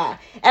to God.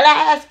 And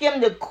I ask him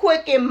to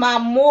quicken my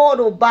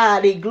mortal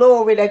body,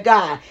 glory to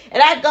God.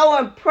 And I go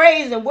and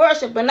praise and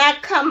worship, and I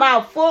come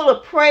out full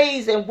of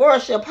praise and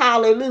worship,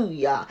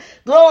 hallelujah.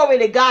 Glory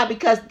to God,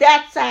 because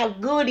that's how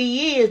good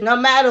he is, no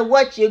matter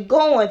what you're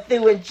going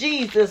through, in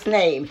Jesus'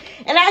 name.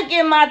 And I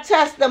give my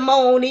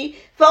testimony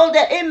so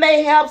that it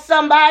may help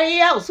somebody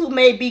else who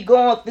may be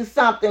going through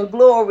something.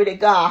 Glory to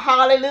God.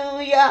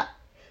 Hallelujah.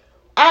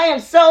 I am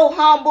so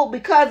humble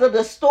because of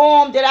the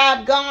storm that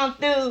I've gone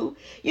through.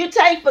 You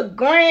take for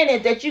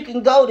granted that you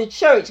can go to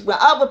church when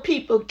other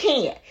people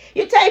can't.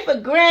 You take for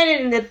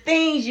granted the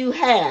things you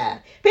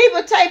have.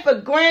 People take for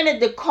granted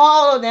the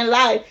call in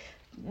life,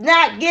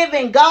 not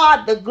giving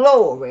God the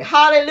glory.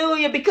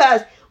 Hallelujah.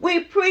 Because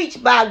we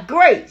preach by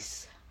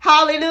grace.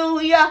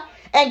 Hallelujah.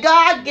 And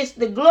God gets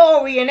the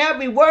glory in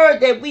every word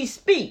that we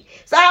speak.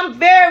 So I'm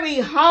very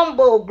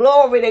humble,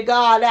 glory to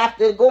God,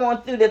 after going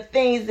through the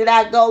things that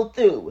I go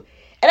through.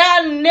 And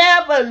I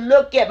never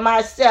look at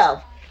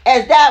myself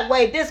as that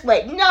way, this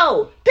way.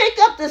 No, pick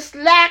up the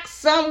slack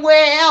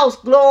somewhere else,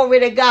 glory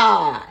to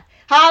God.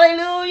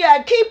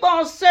 Hallelujah. Keep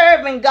on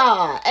serving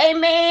God.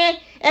 Amen.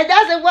 And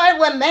doesn't matter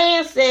what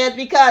man says,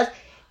 because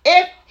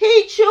if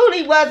he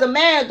truly was a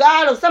man of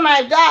God or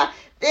somebody of God,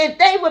 if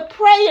they would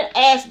pray and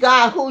ask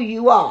God who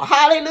you are.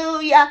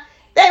 Hallelujah.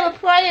 They would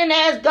pray and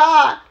ask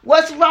God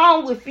what's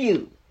wrong with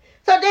you.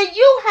 So then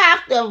you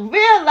have to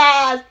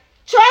realize,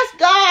 trust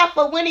God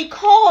for when he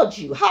called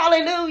you.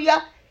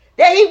 Hallelujah.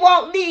 That he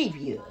won't leave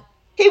you.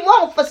 He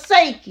won't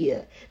forsake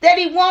you. That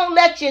he won't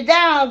let you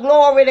down.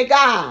 Glory to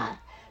God.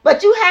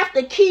 But you have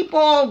to keep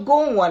on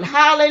going.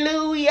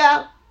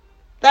 Hallelujah.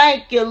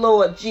 Thank you,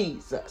 Lord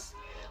Jesus.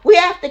 We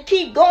have to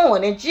keep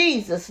going in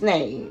Jesus'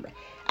 name.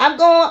 I'm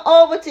going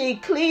over to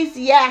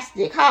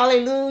Ecclesiastic,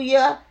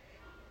 hallelujah,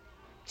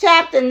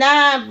 chapter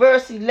 9,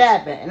 verse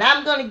 11. And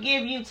I'm going to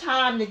give you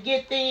time to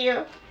get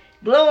there.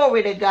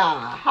 Glory to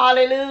God.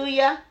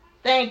 Hallelujah.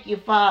 Thank you,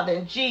 Father,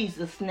 in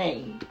Jesus'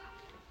 name.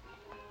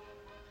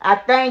 I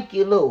thank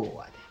you,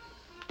 Lord.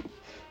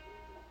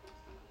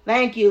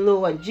 Thank you,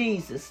 Lord, in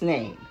Jesus'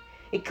 name.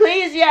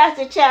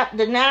 Ecclesiastic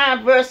chapter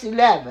 9, verse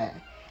 11.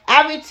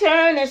 I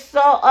returned and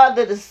saw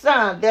under the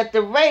sun that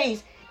the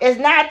race is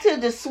not to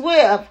the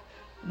swift,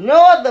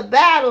 nor the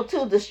battle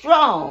to the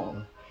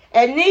strong,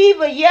 and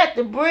neither yet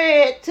the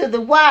bread to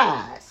the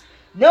wise,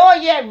 nor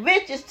yet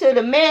riches to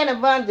the man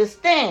of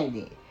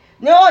understanding,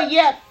 nor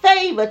yet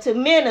favor to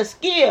men of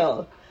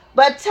skill,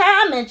 but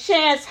time and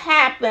chance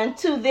happen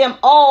to them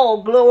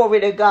all. Glory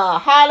to God.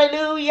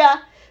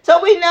 Hallelujah. So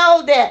we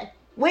know that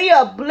we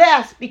are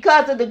blessed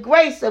because of the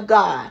grace of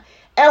God,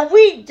 and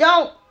we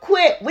don't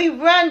quit. We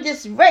run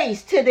this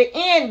race to the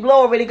end,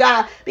 glory to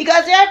God,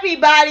 because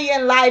everybody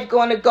in life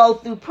going to go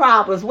through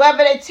problems, whether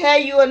they tell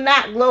you or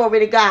not, glory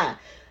to God.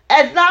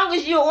 As long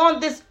as you're on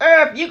this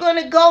earth, you're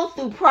going to go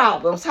through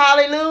problems,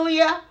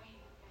 hallelujah.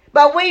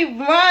 But we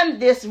run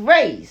this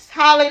race,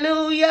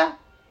 hallelujah.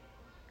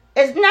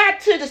 It's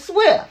not to the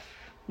swift,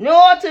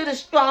 nor to the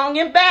strong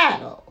in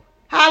battle,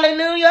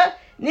 hallelujah.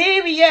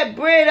 Neither yet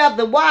bread of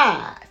the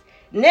wise,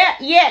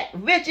 not yet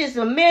riches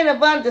of men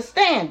of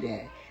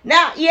understanding,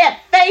 not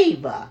yet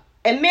favor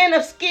and men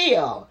of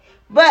skill,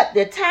 but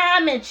the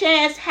time and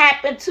chance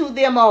happen to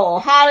them all.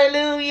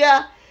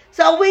 Hallelujah.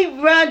 So we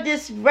run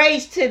this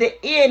race to the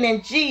end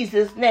in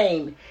Jesus'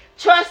 name,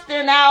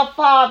 trusting our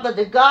Father,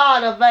 the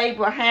God of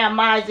Abraham,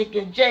 Isaac,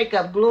 and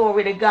Jacob.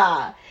 Glory to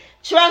God.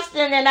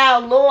 Trusting in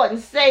our Lord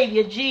and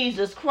Savior,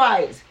 Jesus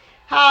Christ.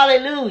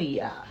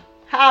 Hallelujah.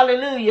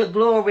 Hallelujah.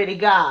 Glory to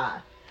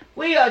God.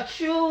 We are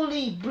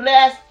truly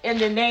blessed in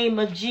the name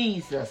of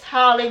Jesus.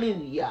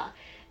 Hallelujah.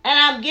 And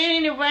I'm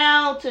getting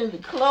around to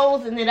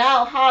closing it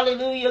out.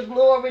 Hallelujah.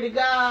 Glory to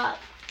God.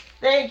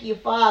 Thank you,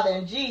 Father,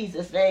 in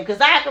Jesus' name.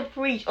 Because I could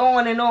preach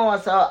on and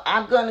on. So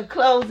I'm going to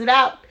close it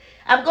out.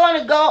 I'm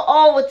going to go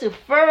over to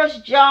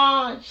 1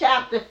 John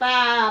chapter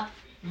 5,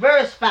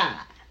 verse 5.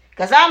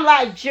 Because I'm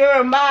like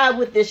Jeremiah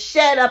with the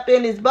shed up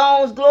in his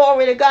bones.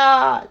 Glory to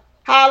God.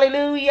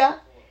 Hallelujah.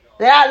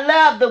 That I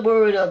love the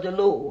word of the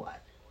Lord.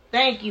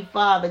 Thank you,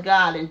 Father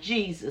God, in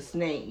Jesus'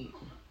 name.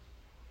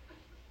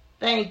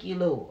 Thank you,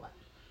 Lord.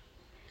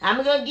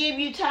 I'm going to give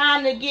you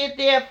time to get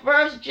there.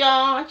 1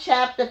 John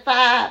chapter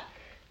 5,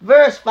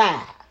 verse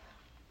 5.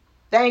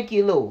 Thank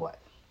you, Lord.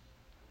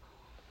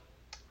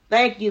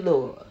 Thank you,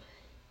 Lord.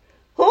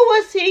 Who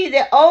is he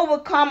that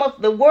overcometh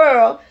the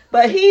world,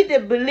 but he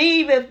that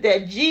believeth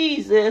that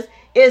Jesus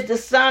is the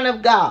Son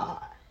of God?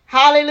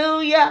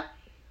 Hallelujah.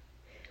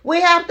 We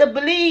have to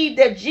believe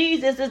that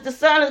Jesus is the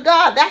Son of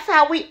God. That's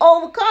how we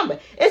overcome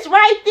it. It's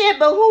right there.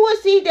 But who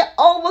is he that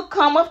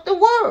overcometh the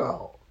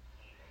world?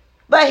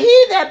 But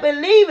he that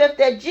believeth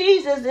that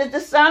Jesus is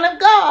the Son of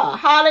God.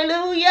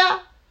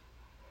 Hallelujah.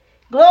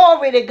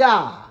 Glory to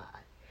God.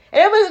 And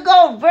then we can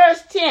go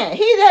verse 10.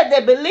 He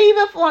that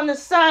believeth on the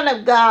Son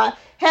of God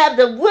have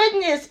the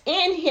witness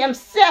in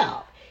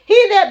himself.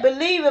 He that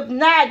believeth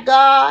not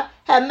God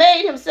have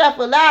made himself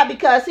a lie,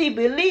 because he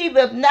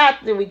believeth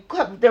not the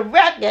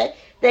record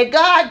that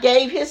God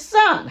gave his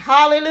Son.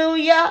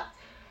 Hallelujah.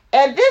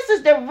 And this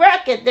is the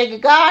record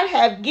that God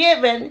have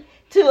given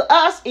to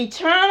us,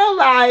 eternal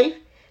life.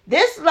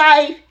 This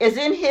life is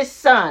in his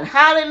Son.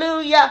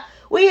 Hallelujah.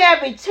 We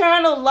have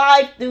eternal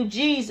life through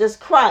Jesus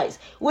Christ.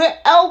 We're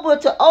able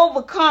to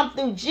overcome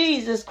through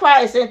Jesus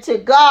Christ, and to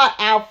God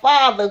our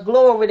Father,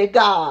 glory to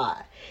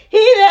God. He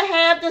that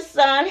have the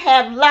Son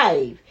have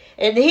life,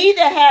 and he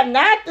that have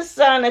not the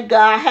Son of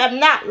God have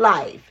not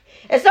life.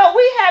 And so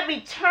we have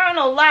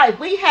eternal life.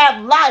 We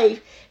have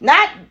life.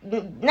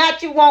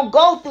 Not you won't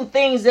go through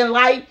things in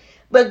life,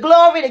 but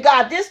glory to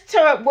God. This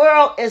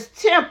world is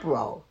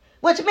temporal,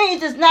 which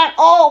means it's not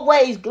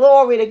always,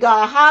 glory to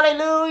God.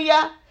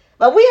 Hallelujah.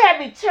 But we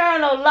have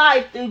eternal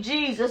life through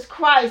Jesus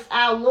Christ,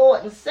 our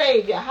Lord and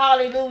Savior.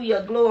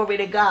 Hallelujah. Glory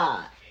to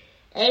God.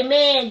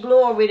 Amen.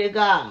 Glory to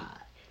God.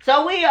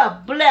 So we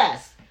are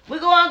blessed. We're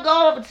going to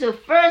go over to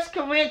 1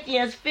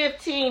 Corinthians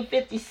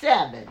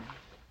 15:57.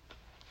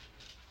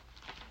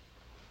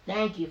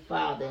 Thank you,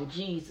 Father, in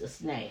Jesus'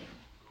 name.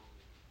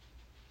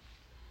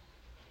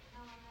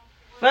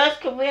 1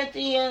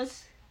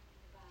 Corinthians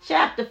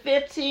chapter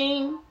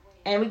 15,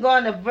 and we're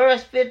going to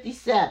verse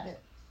 57.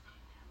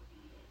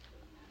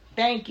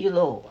 Thank you,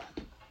 Lord.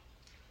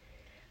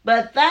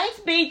 But thanks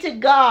be to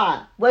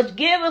God, which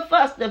giveth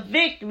us the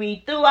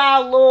victory through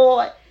our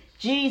Lord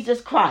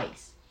Jesus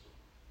Christ.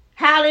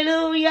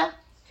 Hallelujah.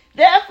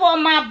 Therefore,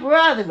 my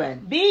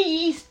brethren, be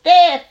ye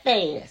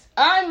steadfast,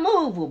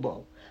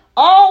 unmovable,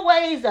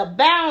 always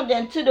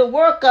abounding to the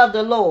work of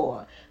the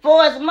Lord.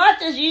 For as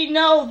much as ye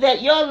know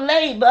that your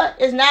labor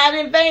is not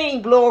in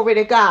vain, glory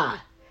to God.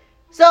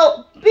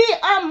 So be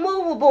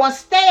unmovable and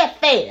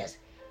steadfast.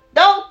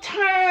 Don't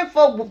turn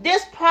for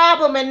this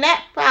problem and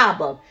that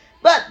problem,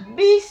 but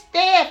be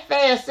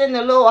steadfast in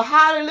the Lord.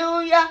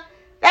 Hallelujah.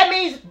 That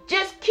means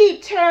just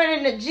keep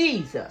turning to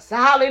Jesus.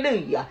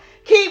 Hallelujah.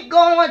 Keep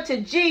going to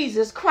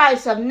Jesus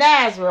Christ of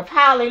Nazareth.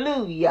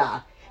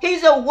 Hallelujah.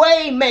 He's a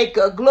way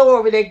maker.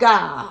 Glory to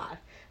God.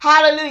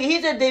 Hallelujah.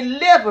 He's a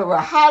deliverer.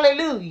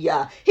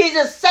 Hallelujah. He's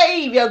a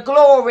savior.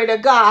 Glory to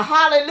God.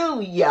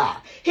 Hallelujah.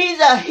 He's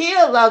a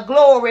healer.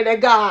 Glory to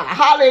God.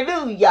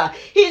 Hallelujah.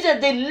 He's a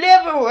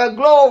deliverer.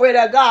 Glory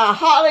to God.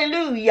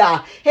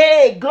 Hallelujah.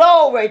 Hey,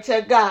 glory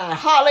to God.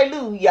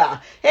 Hallelujah.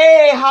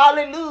 Hey,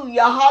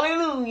 hallelujah.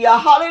 Hallelujah.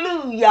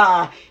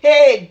 Hallelujah.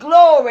 Hey,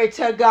 glory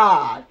to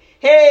God.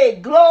 Hey,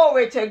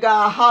 glory to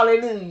God.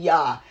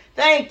 Hallelujah.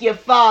 Thank you,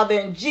 Father,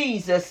 in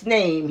Jesus'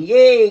 name.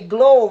 Yay,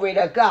 glory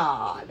to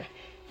God.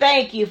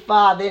 Thank you,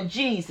 Father, in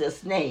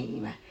Jesus'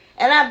 name.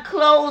 And I'm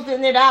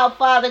closing it out,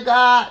 Father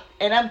God.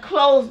 And I'm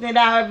closing it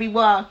out,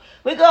 everyone.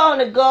 We're going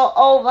to go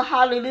over,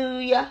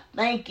 hallelujah.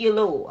 Thank you,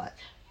 Lord.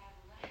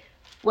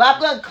 Well,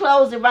 I'm going to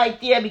close it right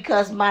there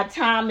because my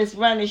time is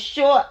running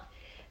short.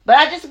 But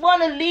I just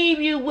want to leave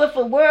you with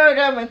a word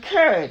of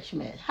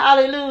encouragement.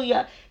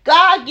 Hallelujah.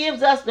 God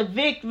gives us the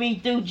victory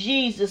through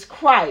Jesus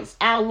Christ,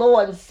 our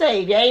Lord and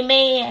Savior.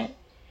 Amen.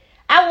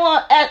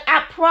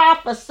 I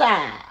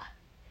prophesy.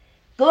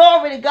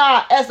 Glory to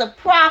God, as a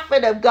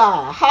prophet of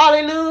God.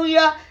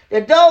 Hallelujah.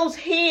 That those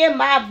hear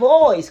my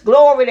voice,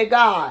 glory to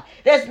God,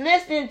 that's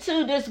listening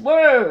to this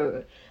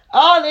word.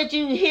 All that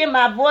you hear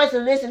my voice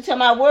and listen to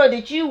my word,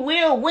 that you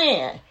will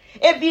win.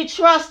 If you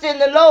trust in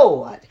the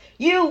Lord,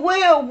 you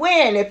will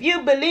win if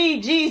you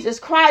believe Jesus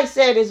Christ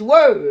said his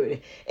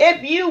word.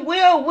 If you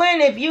will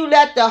win if you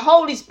let the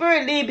Holy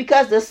Spirit lead,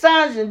 because the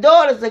sons and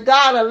daughters of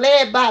God are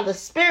led by the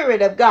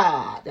Spirit of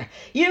God.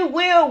 You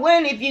will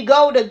win if you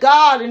go to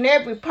God in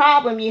every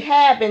problem you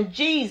have in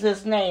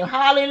Jesus' name.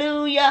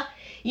 Hallelujah.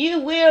 You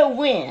will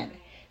win.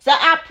 So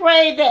I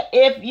pray that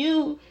if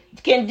you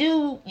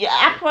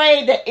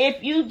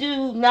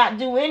do not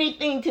do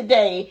anything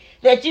today,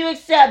 that you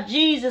accept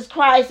Jesus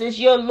Christ as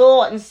your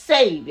Lord and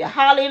Savior.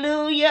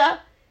 Hallelujah.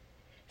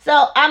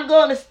 So I'm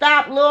going to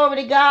stop,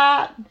 glory to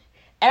God.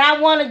 And I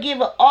want to give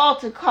an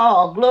altar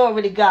call,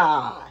 glory to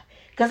God.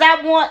 Because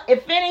I want,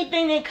 if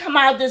anything that come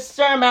out of this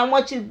sermon, I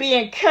want you to be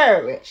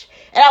encouraged.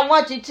 And I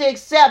want you to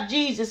accept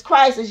Jesus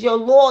Christ as your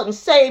Lord and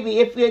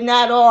Savior if you're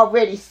not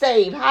already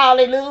saved.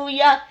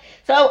 Hallelujah.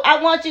 So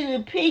I want you to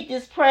repeat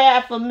this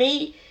prayer for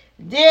me.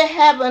 Dear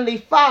Heavenly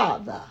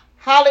Father,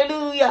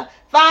 hallelujah,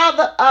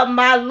 Father of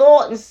my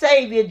Lord and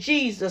Savior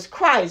Jesus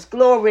Christ,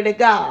 glory to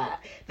God,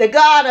 the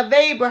God of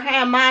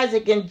Abraham,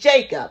 Isaac, and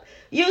Jacob.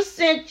 You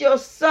sent your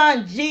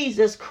Son,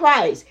 Jesus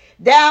Christ,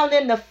 down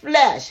in the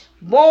flesh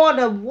born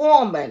of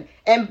woman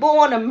and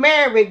born of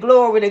Mary,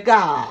 glory to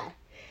God.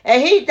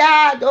 And he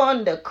died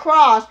on the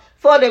cross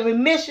for the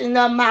remission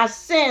of my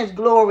sins,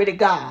 glory to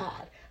God.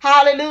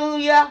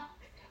 Hallelujah.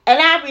 And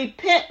I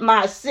repent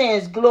my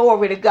sins,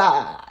 glory to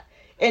God.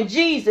 In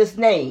Jesus'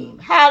 name.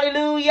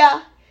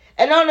 Hallelujah.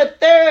 And on the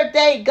third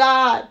day,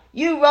 God,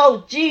 you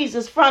rose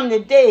Jesus from the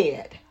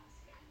dead.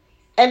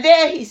 And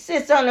there he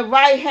sits on the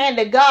right hand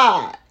of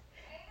God.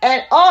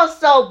 And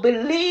also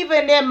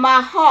believing in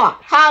my heart.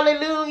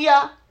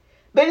 Hallelujah.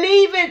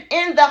 Believing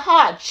in the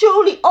heart.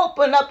 Truly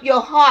open up your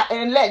heart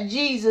and let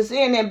Jesus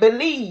in and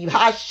believe.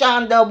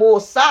 Hashanda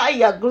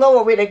Mosiah.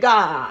 Glory to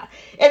God.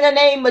 In the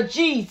name of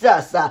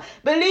Jesus.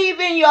 Believe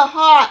in your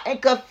heart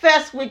and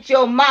confess with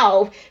your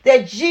mouth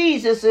that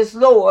Jesus is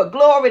Lord.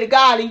 Glory to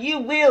God. And you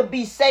will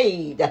be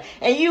saved.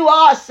 And you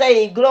are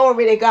saved.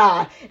 Glory to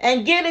God.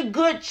 And get a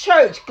good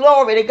church.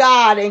 Glory to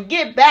God. And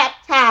get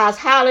baptized.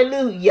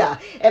 Hallelujah.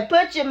 And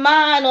put your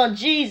mind on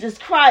Jesus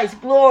Christ.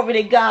 Glory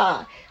to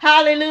God.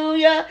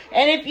 Hallelujah.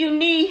 And if you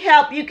need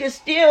help, you can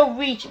still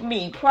reach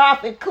me,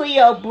 Prophet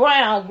Cleo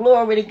Brown.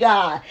 Glory to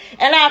God.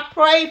 And I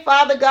pray,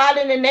 Father God,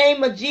 in the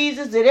name of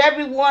Jesus, that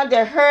everyone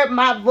that heard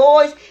my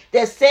voice,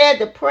 that said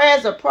the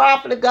prayers of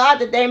Prophet of God,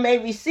 that they may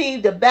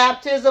receive the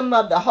baptism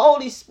of the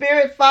Holy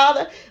Spirit,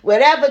 Father,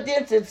 with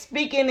evidence of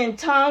speaking in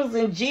tongues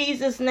in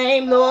Jesus'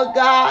 name, Lord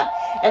God.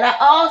 And I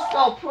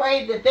also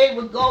pray that they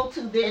would go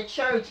to their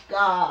church,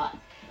 God,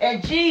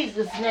 in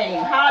Jesus'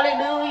 name.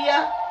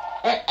 Hallelujah.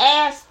 And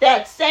ask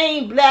that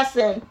same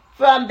blessing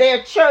from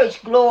their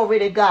church. Glory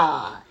to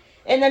God.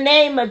 In the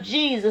name of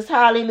Jesus.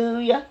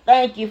 Hallelujah.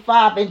 Thank you,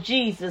 Father, in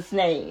Jesus'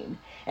 name.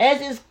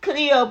 As is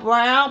Cleo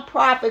Brown,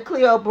 Prophet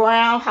Cleo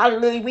Brown.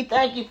 Hallelujah. We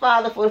thank you,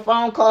 Father, for the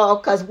phone call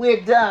because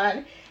we're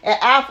done.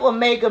 At Alpha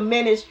Omega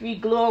Ministry.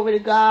 Glory to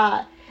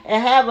God.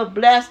 And have a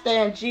blessed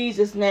day in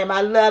Jesus' name.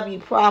 I love you,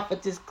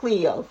 Prophetess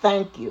Cleo.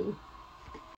 Thank you.